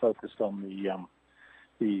why we're focused on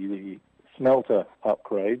the smelter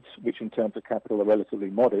upgrades, which in terms of capital are relatively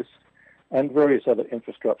modest, and various other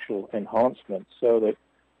infrastructural enhancements, so that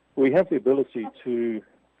we have the ability to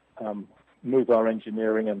move our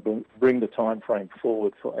engineering and bring the time frame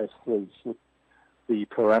forward for S3, so the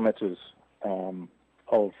parameters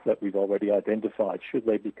of that we've already identified, should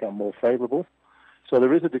they become more favourable. So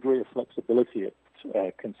there is a degree of flexibility at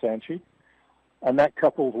Kansanshi, and that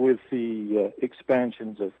coupled with the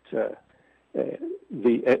expansions at the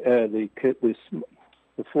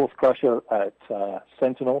fourth crusher at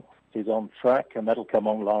Sentinel is on track, and that'll come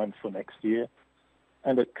online for next year.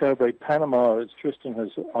 And at Cobre Panama, as Tristan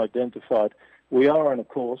has identified, we are on a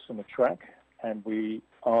course and a track, and we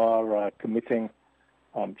are committing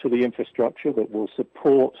to the infrastructure that will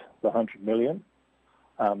support the 100 million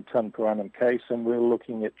tonne per annum case, and we're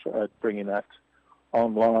looking at bringing that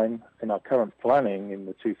online in our current planning in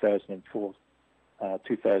the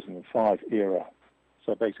 2005 era.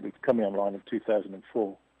 So basically it's coming online in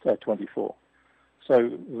 2024.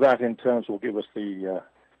 So that in turns will give us the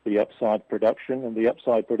upside production, and the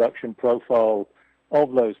upside production profile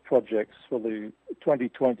of those projects for the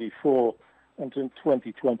 2024 and in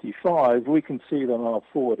 2025, we can see that in our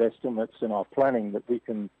forward estimates and our planning that we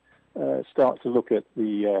can start to look at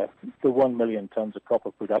the 1 million tonnes of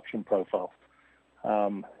copper production profile.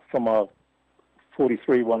 From our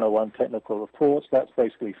 43-101 technical reports, that's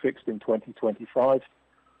basically fixed in 2025.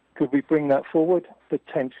 Could we bring that forward?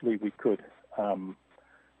 Potentially we could,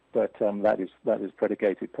 but that is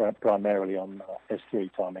predicated primarily on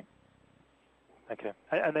S3 timing. Okay,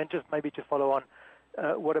 and then just maybe to follow on,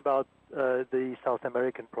 what about the South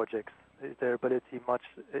American projects? Is there ability much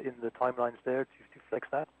in the timelines there to flex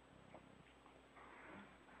that?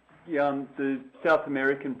 Yeah, the South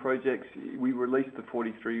American projects, we released the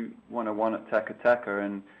 43-101 at Taca Taca,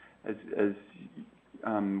 and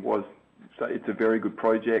so it's a very good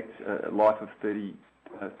project, a life of 30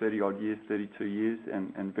 odd years, 32 years,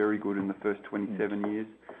 and very good in the first 27 years.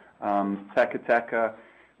 Taca Taca,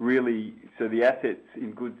 really, so the asset's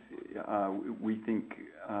in good, we think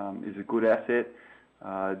is a good asset.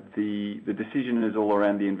 The decision is all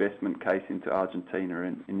around the investment case into Argentina,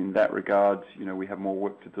 and in that regard, you know, we have more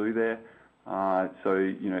work to do there. So,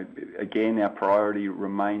 you know, again, our priority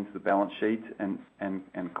remains the balance sheet and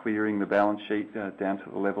clearing the balance sheet down to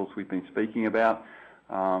the levels we've been speaking about.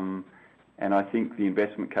 And I think the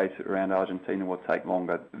investment case around Argentina will take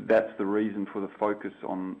longer. That's the reason for the focus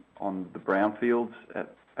on the brownfields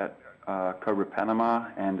at Cobre Panama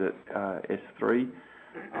and at S3.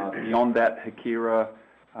 Beyond that, Haquira,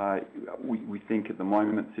 we think at the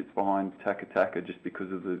moment sits behind Taca Taca just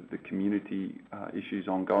because of the community issues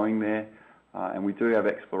ongoing there. And we do have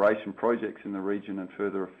exploration projects in the region and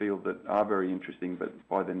further afield that are very interesting, but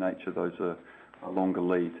by their nature, those are a longer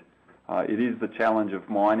lead. It is the challenge of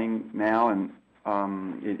mining now, and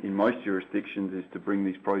in most jurisdictions, is to bring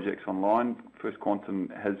these projects online. First Quantum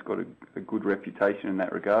has got a good reputation in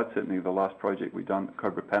that regard. Certainly the last project we've done at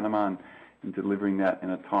Cobre Panama, and in delivering that in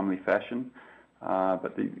a timely fashion.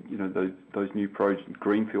 But those new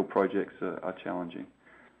greenfield projects are challenging.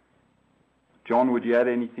 John, would you add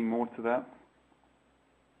anything more to that?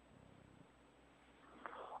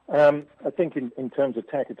 I think in terms of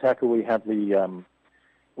Taca Taca, we have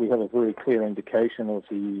a very clear indication of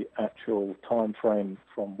the actual time frame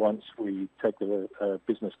from once we take the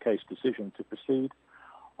business case decision to proceed.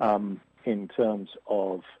 In terms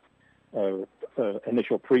of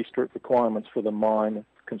initial pre-strip requirements for the mine,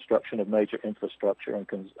 construction of major infrastructure, and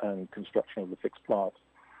construction of the fixed plant.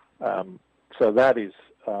 So that is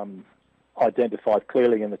identified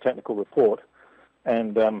clearly in the technical report,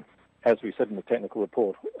 and as we said in the technical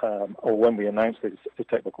report, or when we announced the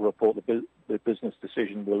technical report, the business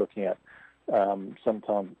decision we're looking at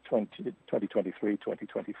sometime 2023,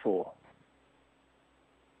 2024.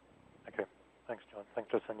 Okay, thanks, John. Thanks,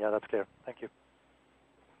 Tristan. Yeah, that's clear. Thank you.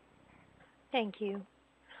 Thank you.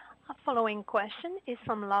 Our following question is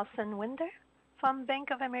from Lawson Winder from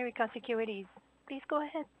Bank of America Securities. Please go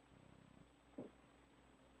ahead.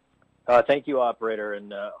 Thank you, operator,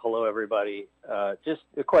 and hello, everybody. Just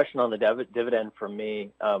a question on the dividend from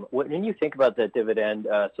me. When you think about that dividend,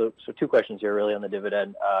 so two questions here really on the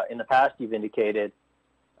dividend. In the past, you've indicated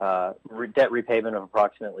debt repayment of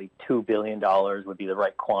approximately $2 billion would be the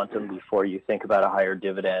right quantum before you think about a higher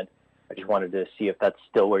dividend. I just wanted to see if that's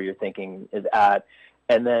still where your thinking is at.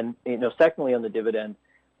 And then, secondly, on the dividend,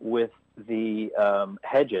 with the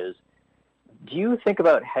hedges, do you think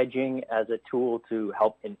about hedging as a tool to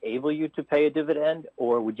help enable you to pay a dividend,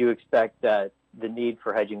 or would you expect that the need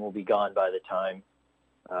for hedging will be gone by the time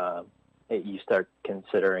you start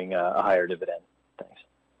considering a higher dividend? Thanks.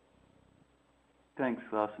 Thanks,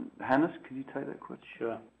 Larson. Hannes, could you take that question?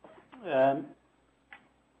 Sure.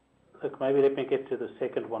 Look, maybe let me get to the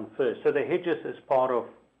second one first. So the hedges is part of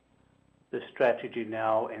the strategy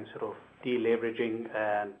now in sort of deleveraging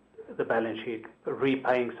and the balance sheet,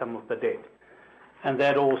 repaying some of the debt. And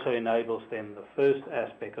that also enables then the first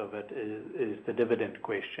aspect of it is the dividend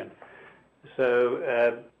question.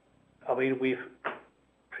 So, we've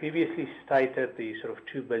previously stated the sort of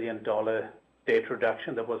 $2 billion debt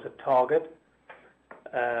reduction. That was a target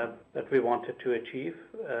that we wanted to achieve.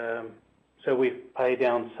 So we've paid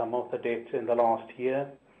down some of the debt in the last year.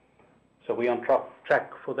 So we're on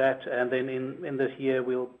track for that. And then in this year,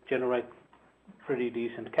 we'll generate pretty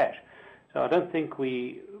decent cash. So I don't think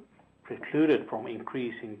we precluded from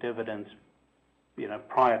increasing dividends,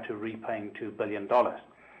 prior to repaying $2 billion. So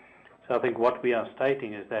I think what we are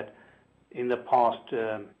stating is that in the past,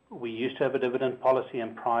 we used to have a dividend policy,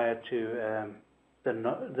 and prior to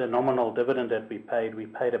the nominal dividend that we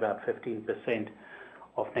paid about 15%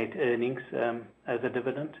 of net earnings as a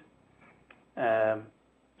dividend. So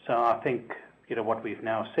I think, what we've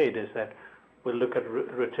now said is that we'll look at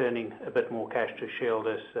returning a bit more cash to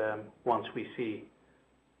shareholders once we see,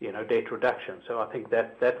 debt reduction. So I think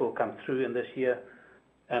that will come through in this year,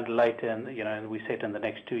 and later, and we said in the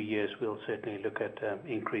next 2 years, we'll certainly look at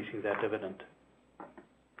increasing that dividend.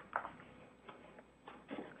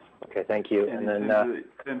 Okay, thank you. And then in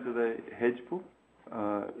terms of the hedge book?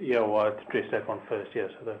 I'll address that one first. Yeah,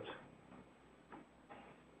 so that's.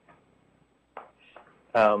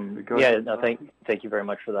 Thank you very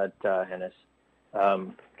much for that, Hannes.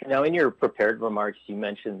 Now, in your prepared remarks, you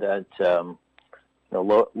mentioned that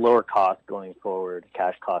lower cost going forward,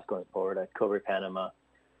 cash cost going forward at Cobre Panama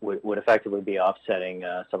would effectively be offsetting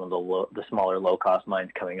some of the smaller low-cost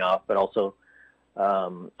mines coming off, but also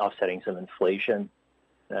offsetting some inflation.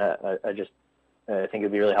 I think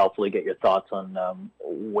it'd be really helpful to get your thoughts on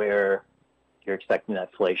where you're expecting that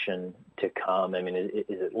inflation to come. I mean, is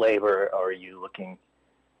it labor, or are you looking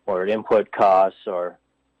more at input costs, or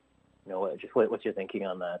just what's your thinking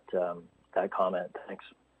on that comment? Thanks.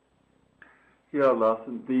 Yeah,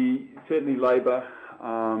 Larson. Certainly labour,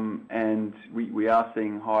 and we are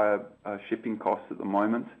seeing higher shipping costs at the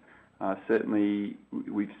moment. Certainly,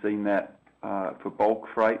 we've seen that for bulk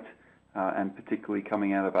freight, and particularly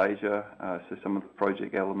coming out of Asia. So some of the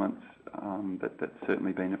project elements that's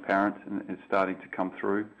certainly been apparent and is starting to come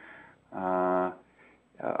through.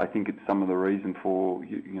 I think it's some of the reason for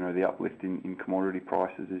the uplift in commodity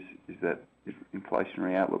prices is that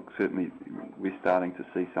inflationary outlook. Certainly, we're starting to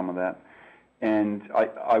see some of that. And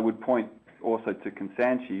I would point also to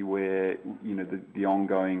Kansanshi, where the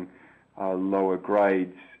ongoing lower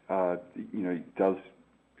grades does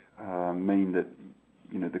mean that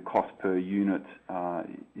the cost per unit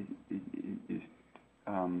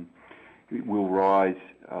will rise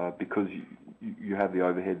because you have the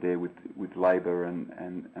overhead there with labour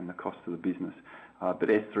and the cost of the business. But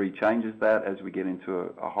S3 changes that as we get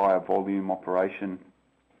into a higher volume operation,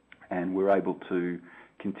 and we're able to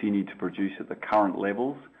continue to produce at the current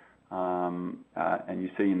levels. And you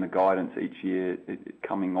see in the guidance each year it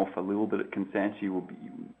coming off a little bit at Kansanshi will be,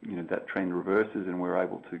 that trend reverses, and we're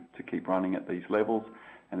able to keep running at these levels.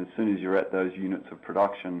 And as soon as you're at those units of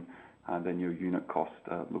production, then your unit cost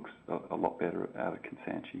looks a lot better out of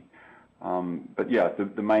Kansanshi. But yeah,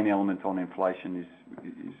 the main element on inflation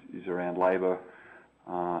is around labour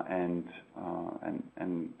and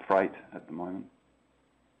freight at the moment.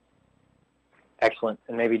 Excellent.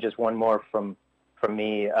 And maybe just one more from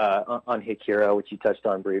me on Hikura, which you touched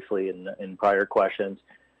on briefly in prior questions.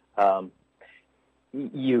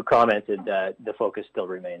 You commented that the focus still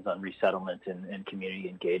remains on resettlement and community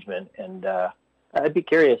engagement, and I'd be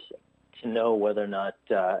curious to know whether or not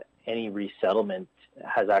any resettlement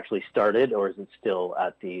has actually started, or is it still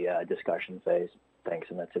at the discussion phase? Thanks,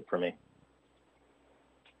 and that's it for me.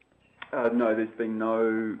 No, there's been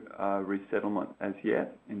no resettlement as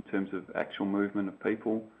yet in terms of actual movement of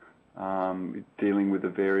people. Dealing with the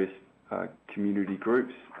various community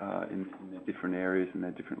groups in their different areas and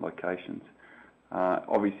their different locations.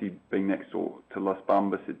 Obviously, being next door to Las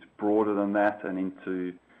Bambas, it's broader than that and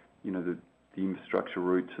into, the infrastructure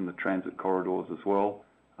routes and the transit corridors as well,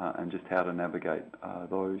 and just how to navigate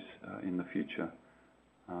those in the future.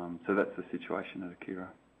 So that's the situation at Akira.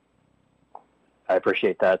 I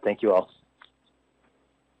appreciate that. Thank you all.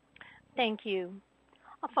 Thank you.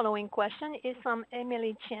 Our following question is from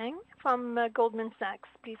Emily Chiang from Goldman Sachs.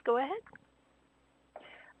 Please go ahead.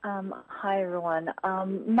 Hi, everyone.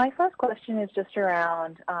 My first question is just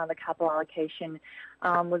around the capital allocation.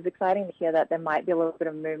 It was exciting to hear that there might be a little bit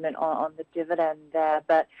of movement on the dividend there.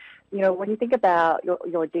 But, when you think about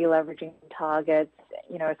your deleveraging targets,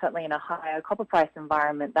 certainly in a higher copper price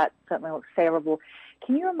environment, that certainly looks favorable.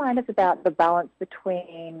 Can you remind us about the balance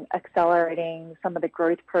between accelerating some of the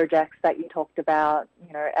growth projects that you talked about,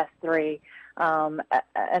 S3,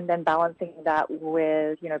 and then balancing that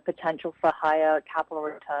with, potential for higher capital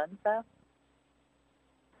returns there?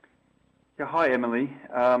 Yeah, hi, Emily.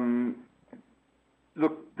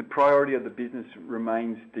 Look, the priority of the business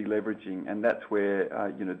remains deleveraging, and that's where,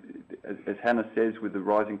 as Hannah says, with the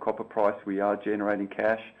rising copper price, we are generating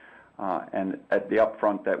cash, and at the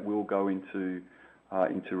upfront, that will go into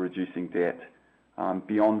reducing debt.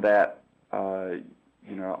 Beyond that, I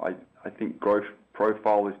think growth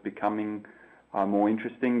profile is becoming more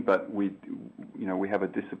interesting, but we have a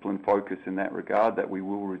disciplined focus in that regard that we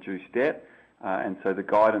will reduce debt, and so the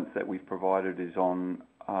guidance that we've provided is on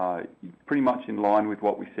pretty much in line with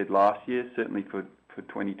what we said last year. Certainly for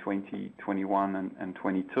 2020, 21, and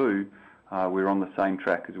 22, we're on the same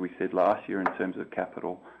track as we said last year in terms of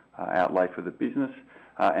capital outlay for the business.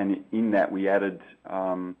 And in that we added,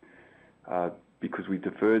 because we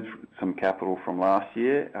deferred some capital from last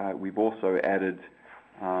year, we've also added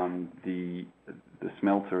the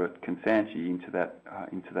smelter at Kansanshi into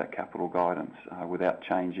that capital guidance without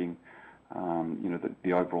changing,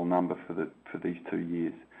 the overall number for these 2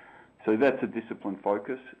 years. So that's a disciplined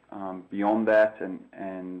focus. Beyond that,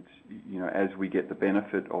 and as we get the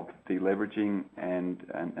benefit of deleveraging and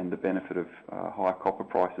the benefit of higher copper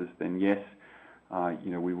prices, then yes,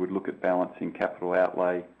 we would look at balancing capital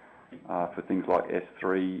outlay for things like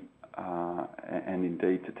S3 and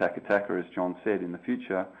indeed to Taka Taka, as John said, in the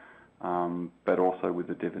future, but also with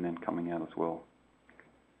the dividend coming out as well.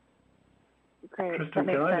 Great. Tristan,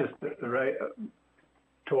 can I just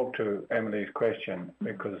talk to Emily's question,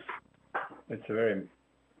 because it's a very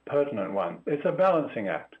pertinent one. It's a balancing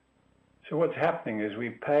act. So what's happening is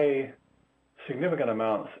we pay significant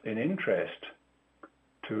amounts in interest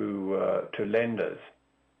to lenders,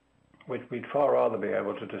 which we'd far rather be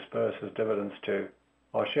able to disperse as dividends to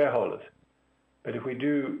our shareholders. But if we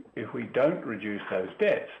don't reduce those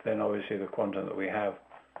debts, then obviously the quantum that we have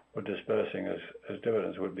for dispersing as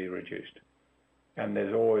dividends would be reduced. And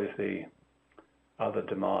there's always the other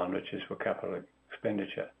demand, which is for capital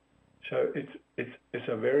expenditure. So it's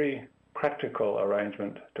a very practical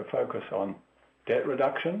arrangement to focus on debt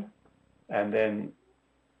reduction and then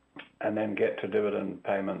get to dividend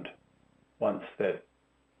payment once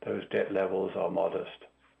those debt levels are modest.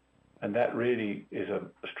 And that really is a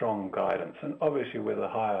strong guidance. And obviously with the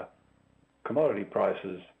higher commodity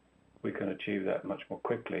prices, we can achieve that much more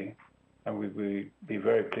quickly. And we'd be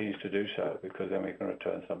very pleased to do so, because then we can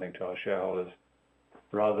return something to our shareholders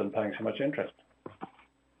rather than paying so much interest.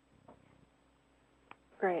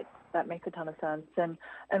 Great. That makes a ton of sense. And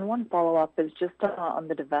one follow-up is just on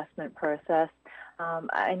the divestment process.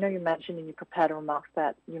 I know you mentioned in your prepared remarks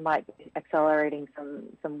that you might be accelerating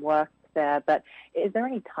some work there, but is there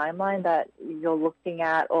any timeline that you're looking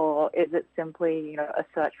at, or is it simply, a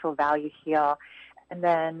search for value here? And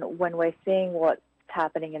then when we're seeing what's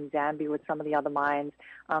happening in Zambia with some of the other mines,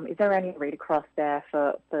 is there any read across there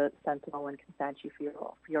for Sentinel and Kansanshi for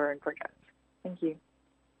your own projects? Thank you.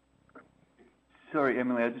 Sorry,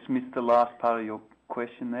 Emily, I just missed the last part of your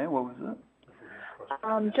question there. What was it?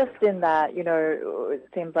 Just in that, it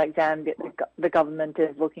seems like Zambia, the government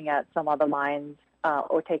is looking at some other mines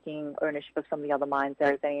or taking ownership of some of the other mines.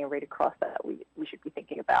 There is any read across that we should be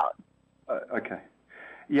thinking about? Okay.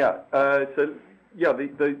 Yeah. So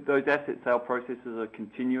those asset sale processes are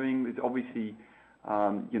continuing. There's obviously,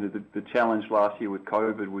 the challenge last year with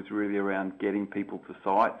COVID was really around getting people to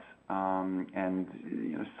sites, and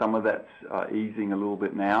some of that's easing a little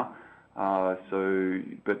bit now. But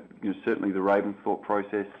certainly the Ravensthorpe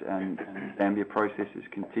process and Zambia process is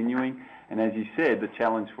continuing. And as you said, the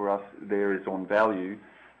challenge for us there is on value.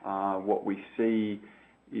 What we see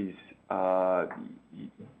is, that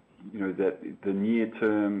the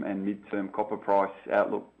near-term and mid-term copper price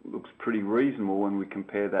outlook looks pretty reasonable when we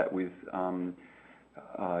compare that with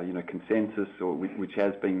consensus, or which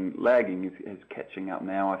has been lagging, is catching up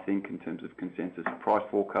now, I think, in terms of consensus price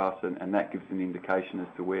forecasts, and that gives an indication as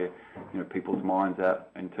to where people's minds are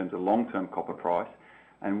in terms of long-term copper price.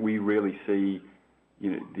 And we really see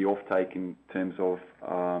the offtake in terms of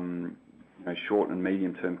short and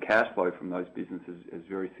medium-term cash flow from those businesses is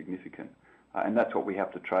very significant, and that's what we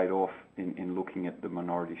have to trade off in looking at the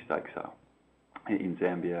minority stake sale in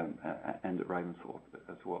Zambia and at Ravensthorpe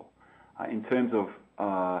as well. In terms of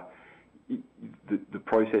the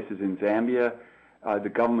processes in Zambia, the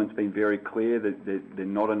government's been very clear that they're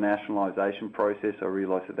not a nationalisation process. I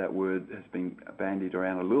realise that word has been bandied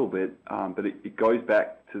around a little bit, but it goes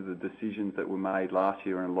back to the decisions that were made last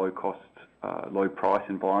year in a low-cost, low-price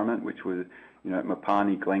environment, which was,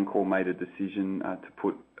 Mopani, Glencore made a decision to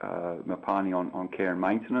put Mopani on care and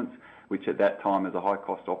maintenance, which at that time as a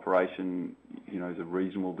high-cost operation, is a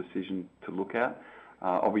reasonable decision to look at.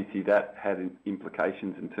 Obviously, that had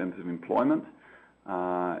implications in terms of employment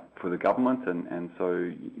for the government, and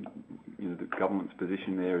so the government's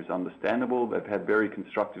position there is understandable. They've had very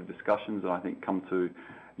constructive discussions, and I think come to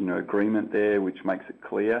agreement there, which makes it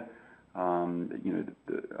clear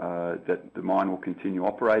that the mine will continue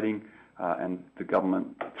operating, and the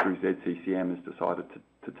government through ZCCM has decided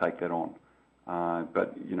to take that on.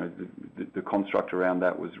 But the construct around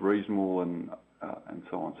that was reasonable and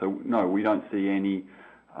so on. So no, we don't see any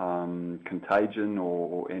contagion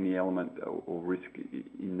or any element or risk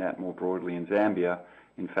in that more broadly in Zambia.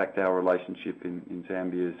 In fact, our relationship in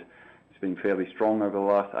Zambia has been fairly strong over the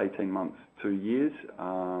last 18 months, 2 years.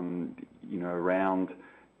 Around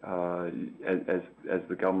as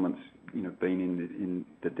the government's been in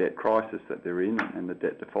the debt crisis that they're in and the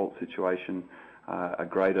debt default situation, a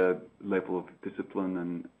greater level of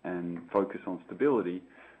discipline and focus on stability.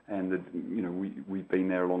 And we've been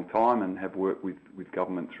there a long time and have worked with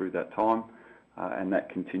government through that time, and that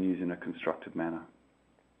continues in a constructive manner.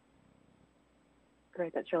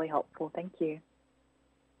 Great, that's really helpful. Thank you.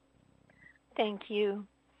 Thank you.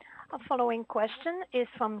 Our following question is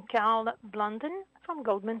from Carl Blunden from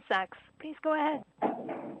Goldman Sachs. Please go ahead.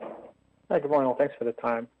 Hi, good morning. Well, thanks for the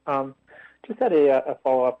time. Just had a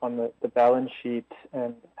follow-up on the balance sheet,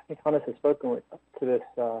 and I think Hannes has spoken to this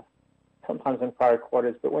sometimes in prior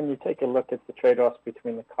quarters, but when you take a look at the trade-offs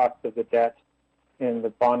between the cost of the debt in the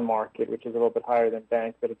bond market, which is a little bit higher than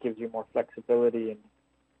bank, but it gives you more flexibility and,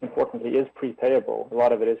 importantly, is prepayable. A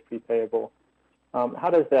lot of it is prepayable.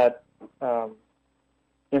 How does that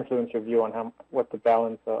influence your view on what the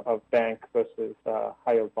balance of bank versus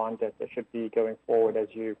high-yield bond debt there should be going forward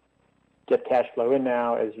as you get cash flow in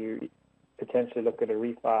now, as you potentially look at a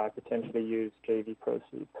refi, potentially use JV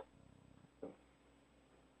proceeds?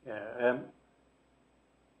 Yeah,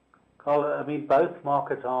 Carl, I mean, both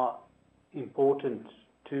markets are important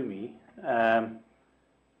to me. I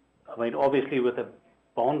mean, obviously with the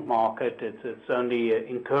bond market, it's only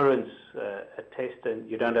incurrence a test, and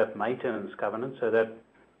you don't have maintenance covenants, so that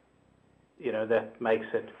that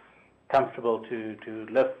makes it comfortable to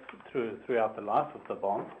live throughout the life of the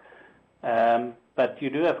bond. But you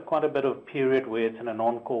do have quite a bit of period where it's in a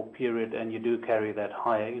non-core period, and you do carry that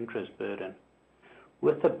higher interest burden.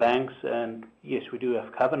 With the banks, and yes, we do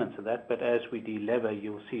have covenants of that, but as we delever,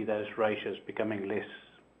 you'll see those ratios becoming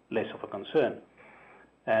less of a concern.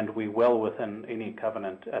 And we're well within any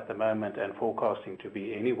covenant at the moment and forecasting to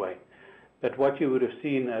be anyway. But what you would have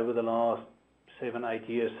seen over the last 7-8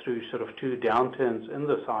 years through sort of 2 downturns in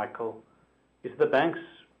the cycle is the banks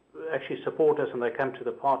actually support us and they come to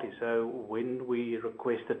the party. So when we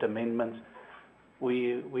requested amendments,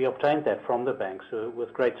 we obtained that from the banks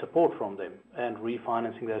with great support from them and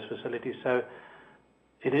refinancing those facilities. So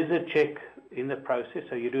it is a check in the process.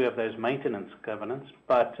 So you do have those maintenance covenants,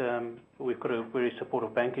 but we've got a very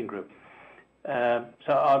supportive banking group. It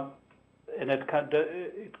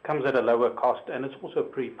comes at a lower cost, and it's also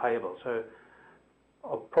prepayable. So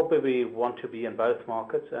I'll probably want to be in both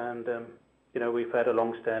markets, and we've had a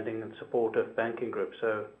long-standing and supportive banking group,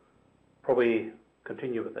 so probably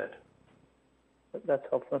continue with that. That's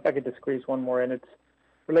helpful. If I could just squeeze one more in, it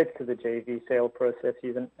relates to the JV sale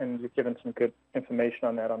processes, and you've given some good information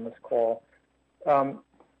on that on this call.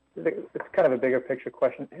 It's kind of a bigger picture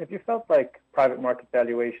question. Have you felt like private market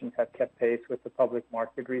valuations have kept pace with the public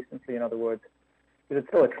market recently? In other words, is it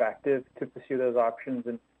still attractive to pursue those options?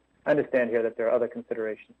 And I understand here that there are other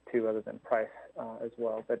considerations too, other than price as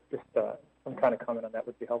well, but just some kind of comment on that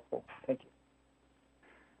would be helpful. Thank you.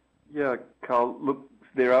 Yeah, Carl, look,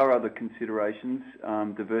 there are other considerations.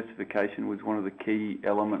 Diversification was one of the key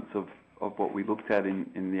elements of what we looked at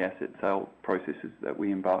in the asset sale processes that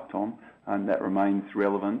we embarked on, and that remains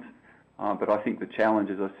relevant. But I think the challenge,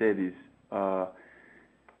 as I said, is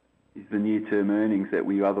the near-term earnings that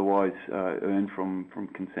we otherwise earn from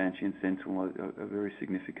Kansanshi and Sentinel are very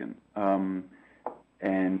significant.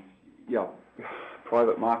 And yeah,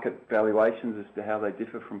 private market valuations as to how they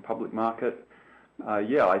differ from public market.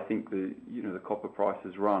 I think the copper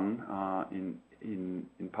prices run in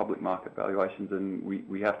public market valuations, and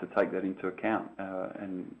we have to take that into account.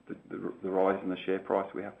 And the rise in the share price,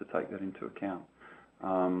 we have to take that into account.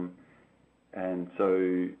 And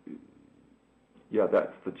so, yeah,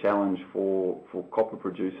 that's the challenge for copper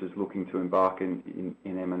producers looking to embark in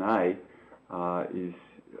M&A is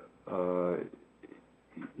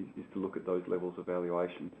to look at those levels of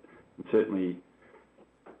valuations. And certainly,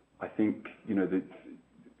 I think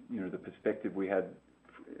the perspective we had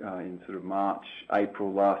in sort of March,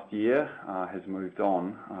 April last year has moved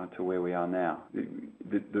on to where we are now.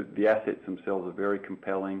 The assets themselves are very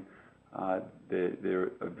compelling.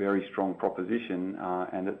 They're a very strong proposition,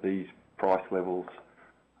 and at these price levels,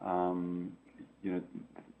 as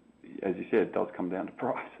you said, it does come down to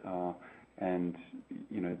price. And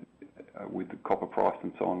with the copper price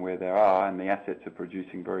and so on where they are, and the assets are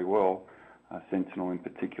producing very well, Sentinel in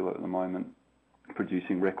particular at the moment,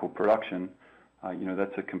 producing record production,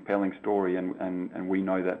 that's a compelling story, and we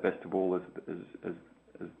know that best of all as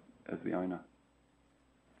the owner.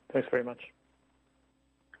 Thanks very much.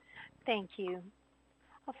 Thank you.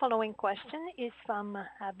 Our following question is from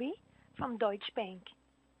Abby from Deutsche Bank.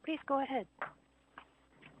 Please go ahead.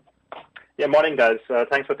 Yeah, morning, guys.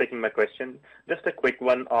 Thanks for taking my question. Just a quick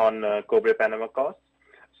one on Cobre Panama costs.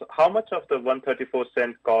 So how much of the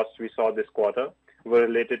 134-cent costs we saw this quarter were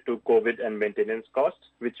related to COVID and maintenance costs,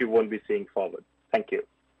 which you won't be seeing forward? Thank you.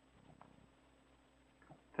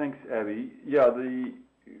 Thanks, Abby. Yeah,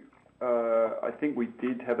 I think we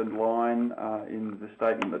did have a line in the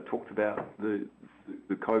statement that talked about the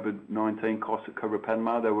COVID-19 costs at Cobre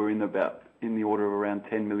Panama. They were in the order of around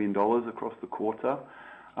 $10 million across the quarter.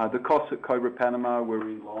 The costs at Cobre Panama were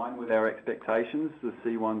in line with our expectations. The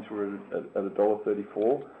C1s were at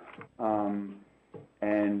 $1.34,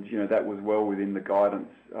 and that was well within the guidance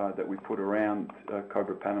that we put around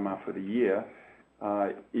Cobre Panama for the year.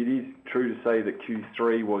 It is true to say that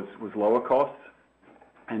Q3 was lower costs,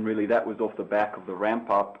 and really that was off the back of the ramp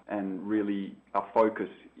up, and really our focus,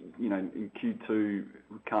 in Q2,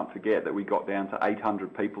 we can't forget that we got down to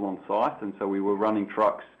 800 people on site, and so we were running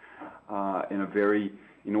trucks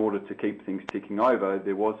in order to keep things ticking over.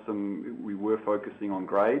 We were focusing on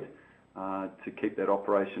grade to keep that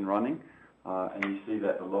operation running, and you see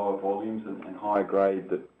that the lower volumes and higher grade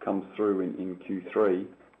that comes through in Q3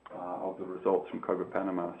 of the results from Cobre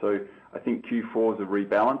Panama. So I think Q4 is a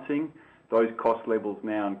rebalancing. Those cost levels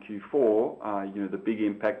now in Q4, the big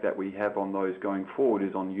impact that we have on those going forward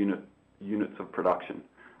is on units of production.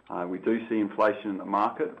 We do see inflation in the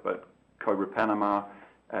market, but Cobre Panama,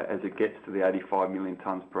 as it gets to the 85 million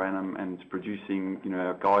tonnes per annum and is producing,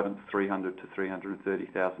 our guidance 300 to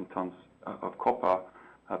 330,000 tonnes of copper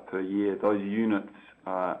per year, those units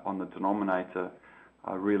on the denominator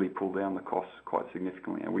really pull down the costs quite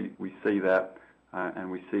significantly, and we see that, and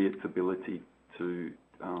we see its ability to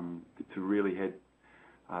really head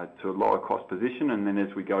to a lower cost position, and then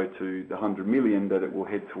as we go to the 100 million, that it will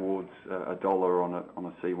head towards $1 on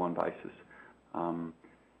a C1 basis.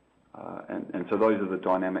 And so those are the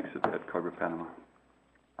dynamics at Cobre Panama.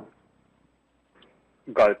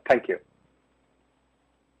 Got it. Thank you.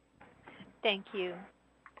 Thank you.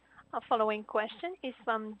 Our following question is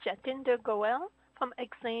from Jatinder Goel from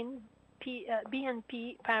Exane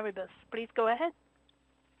BNP Paribas. Please go ahead.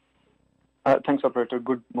 Thanks, operator.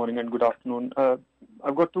 Good morning and good afternoon.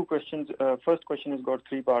 I've got two questions. First question has got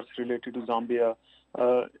three parts related to Zambia.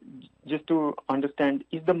 Just to understand,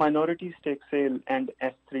 is the minority stake sale and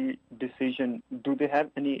S3 decision, do they have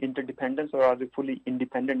any interdependence or are they fully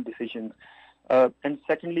independent decisions? And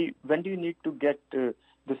secondly, when do you need to get the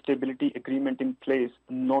stability agreement in place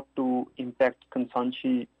not to impact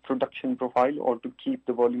Kansanshi production profile or to keep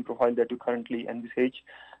the volume profile that you currently envisage?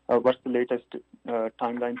 What's the latest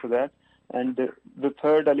timeline for that? And the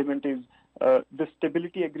third element is the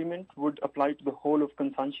stability agreement would apply to the whole of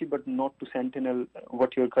Kansanshi, but not to Sentinel,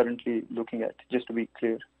 what you're currently looking at, just to be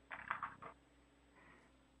clear.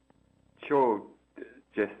 Sure,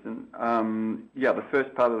 Justin. The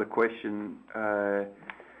first part of the question,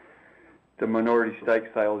 the minority stake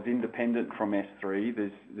sale is independent from S3.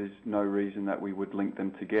 There's no reason that we would link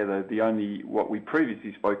them together. What we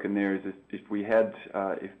previously spoken there is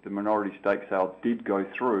if the minority stake sale did go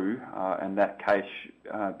through and that cash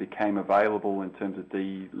became available in terms of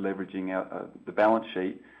deleveraging the balance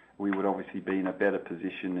sheet, we would obviously be in a better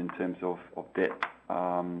position in terms of debt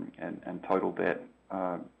and total debt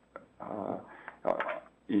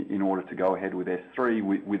in order to go ahead with S3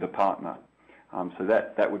 with a partner. So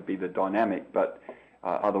that would be the dynamic, but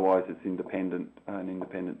otherwise it's an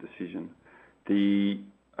independent decision.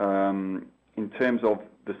 In terms of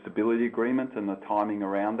the stability agreement and the timing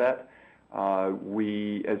around that, as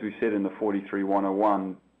we said in the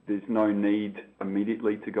 43-101, there's no need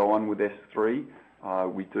immediately to go on with S3.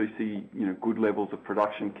 We do see good levels of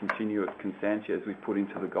production continue at Kansanshi as we put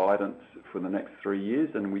into the guidance for the next 3 years,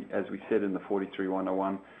 and as we said in the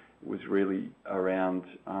 43-101, it was really around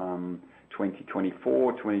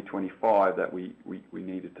 2024, 2025 that we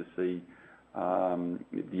needed to see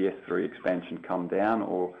the S3 expansion come down,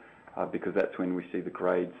 or because that's when we see the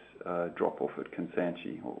grades drop off at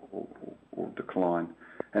Kansanshi or decline,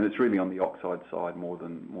 and it's really on the oxide side more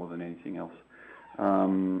than anything else.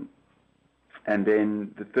 And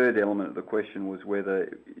then the third element of the question was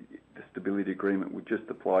whether the stability agreement would just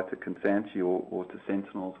apply to Kansanshi or to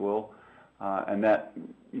Sentinel as well, and that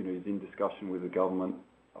is in discussion with the government.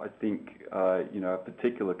 I think a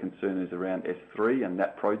particular concern is around S3 and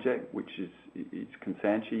that project, which is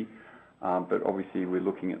Kansanshi, but obviously we're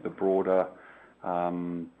looking at the broader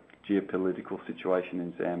geopolitical situation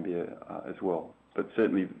in Zambia as well. But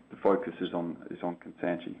certainly the focus is on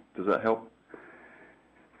Kansanshi. Does that help?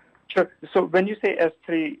 Sure. So when you say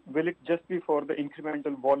S3, will it just be for the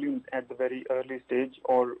incremental volumes at the very early stage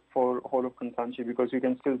or for whole of Kansanshi? Because you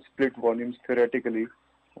can still split volumes theoretically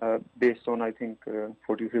based on, I think,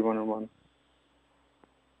 43-101.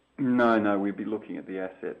 No, we'd be looking at the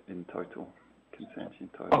asset in total, Kansanshi in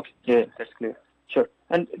total. Okay, yeah, that's clear. Sure.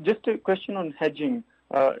 And just a question on hedging.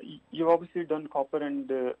 You've obviously done copper and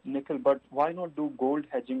nickel, but why not do gold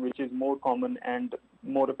hedging, which is more common and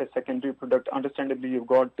more of a secondary product? Understandably, you've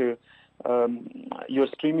got your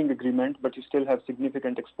streaming agreement, but you still have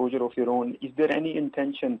significant exposure of your own. Is there any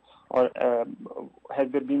intention, or has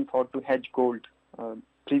there been thought to hedge gold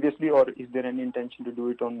previously, or is there any intention to do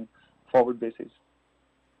it on forward basis?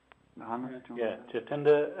 Yeah,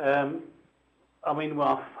 Jatinder.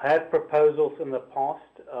 I've had proposals in the past.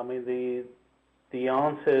 The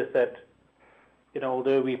answer is that,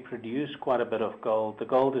 although we produce quite a bit of gold, the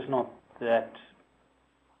gold is not that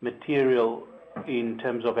material in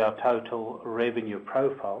terms of our total revenue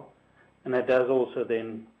profile, and that does also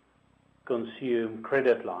then consume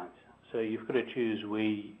credit lines. So you've got to choose where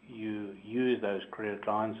you use those credit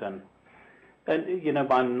lines, and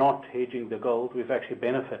by not hedging the gold, we've actually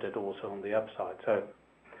benefited also on the upside. So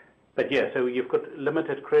you've got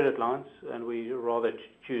limited credit lines, and we rather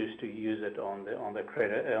choose to use it on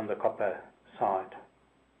the copper side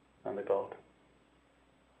than the gold.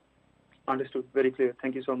 Understood. Very clear.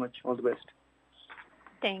 Thank you so much. All the best.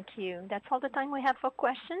 Thank you. That's all the time we have for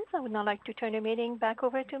questions. I would now like to turn the meeting back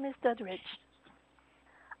over to Ms. Doddridge.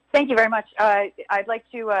 Thank you very much. I'd like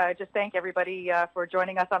to just thank everybody for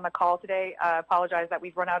joining us on the call today. I apologize that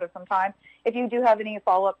we've run out of some time. If you do have any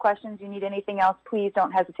follow-up questions, you need anything else, please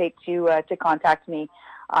don't hesitate to contact me.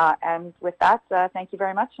 And with that, thank you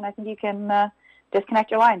very much, and I think you can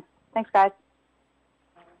disconnect your lines. Thanks, guys.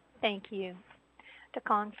 Thank you. The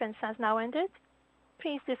conference has now ended.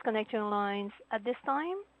 Please disconnect your lines at this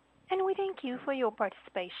time, and we thank you for your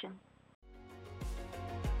participation.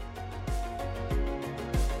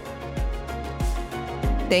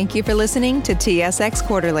 Thank you for listening to TSX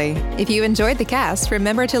Quarterly. If you enjoyed the cast,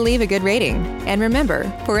 remember to leave a good rating. And remember,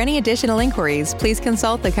 for any additional inquiries, please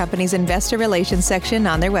consult the company's investor relations section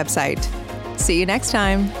on their website. See you next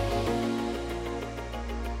time.